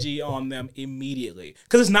TCG on them immediately,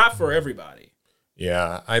 because it's not for everybody.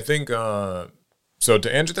 Yeah, I think, so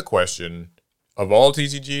to answer the question, of all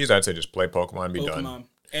TCGs, I'd say just play Pokemon and be done.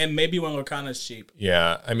 And maybe when Lorcana's cheap.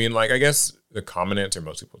 Yeah, I mean, like, I guess the common answer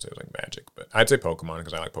most people say is like Magic, but I'd say Pokemon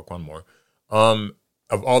because I like Pokemon more.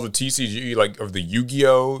 Of all the TCG, like, of the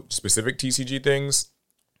Yu-Gi-Oh! Specific TCG things,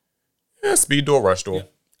 Speed Duel, Rush Duel. Yeah.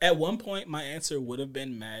 At one point, my answer would have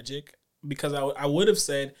been Magic, because I would have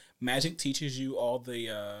said Magic teaches you all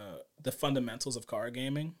the fundamentals of card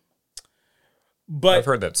gaming. But I've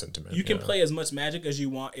heard that sentiment. You can play as much Magic as you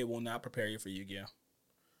want. It will not prepare you for Yu-Gi-Oh!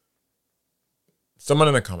 Someone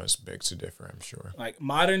in the comments begs to differ, I'm sure. Like,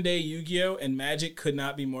 modern day Yu-Gi-Oh! And Magic could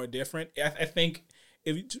not be more different. I think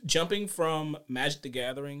jumping from Magic the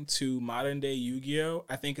Gathering to modern day Yu-Gi-Oh!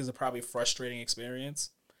 I think is a probably frustrating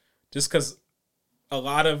experience. Just because a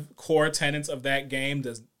lot of core tenets of that game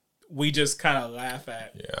we just kind of laugh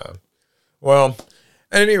at. Yeah. Well,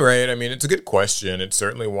 at any rate, I mean, it's a good question. It's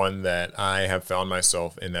certainly one that I have found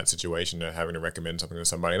myself in that situation of having to recommend something to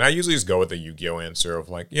somebody. And I usually just go with the Yu-Gi-Oh! Answer of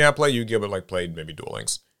like, yeah, play Yu-Gi-Oh! But like play maybe Duel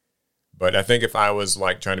Links. But I think if I was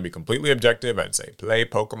like trying to be completely objective, I'd say play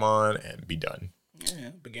Pokemon and be done. Yeah,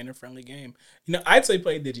 beginner-friendly game. You know, I'd say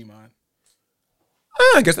play Digimon.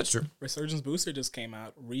 I guess that's true. Resurgence Booster just came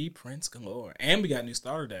out. Reprints galore. And we got new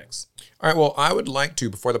starter decks. All right, well, I would like to,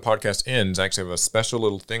 before the podcast ends, I actually have a special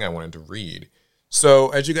little thing I wanted to read. So,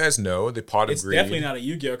 as you guys know, the Pot of Greed... It's definitely not a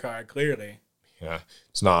Yu-Gi-Oh! Card, clearly. Yeah,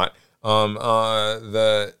 it's not.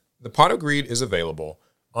 The Pot of Greed is available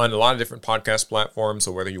on a lot of different podcast platforms.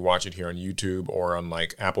 So whether you watch it here on YouTube or on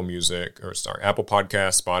like Apple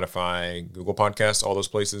Podcasts, Spotify, Google Podcasts, all those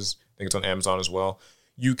places. I think it's on Amazon as well.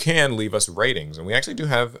 You can leave us ratings, and we actually do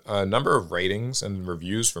have a number of ratings and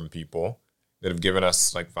reviews from people that have given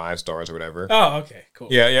us like 5 stars or whatever. Oh, okay, cool.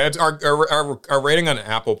 Yeah. It's our rating on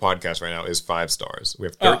Apple Podcasts right now is 5 stars. We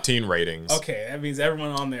have 13 ratings. Okay, that means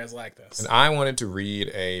everyone on there is like this. And I wanted to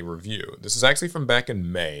read a review. This is actually from back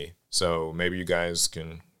in May, so maybe you guys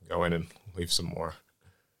can go in and leave some more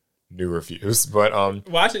new reviews. But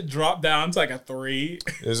watch it drop down to like a 3.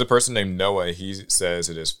 There's a person named Noah. He says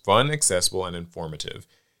it is fun, accessible, and informative.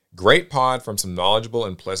 Great pod from some knowledgeable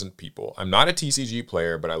and pleasant people. I'm not a TCG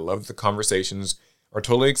player, but I love the conversations are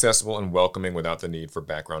totally accessible and welcoming without the need for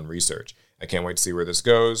background research. I can't wait to see where this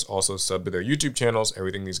goes. Also, sub to their YouTube channels.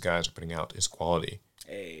 Everything these guys are putting out is quality.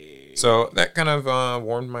 Hey. So that kind of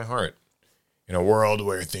warmed my heart. In a world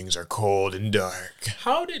where things are cold and dark.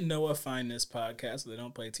 How did Noah find this podcast so they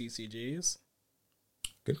don't play TCGs?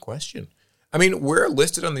 Good question. I mean, we're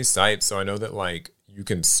listed on these sites, so I know that like you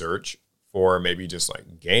can search for maybe just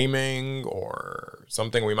like gaming or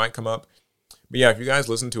something we might come up. But yeah, if you guys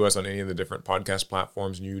listen to us on any of the different podcast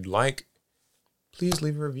platforms and you'd like, please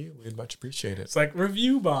leave a review. We'd much appreciate it. It's like,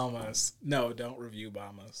 review bomb us. No, don't review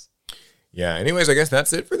bomb us. Yeah, anyways, I guess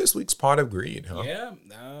that's it for this week's Pot of Greed, huh? Yeah,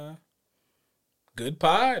 Good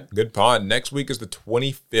pod. Good pod. Next week is the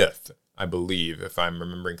 25th, I believe, if I'm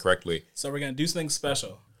remembering correctly. So we're going to do something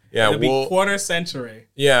special. Yeah, It'll be quarter century.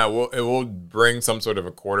 Yeah, it will bring some sort of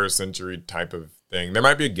a quarter century type of thing. There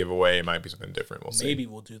might be a giveaway. It might be something different. We'll see. Maybe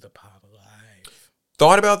we'll do the pod live.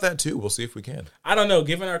 Thought about that too. We'll see if we can. I don't know.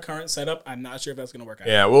 Given our current setup, I'm not sure if that's going to work out.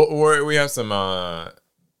 Yeah, we have some...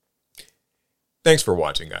 Thanks for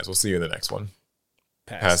watching, guys. We'll see you in the next one.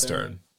 Pass turn.